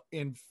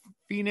in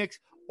Phoenix,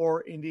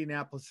 or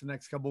Indianapolis the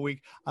next couple of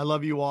weeks. I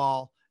love you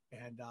all,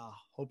 And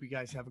hope you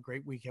guys have a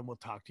great weekend. We'll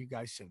talk to you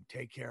guys soon.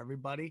 Take care,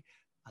 everybody.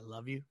 I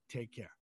love you. Take care.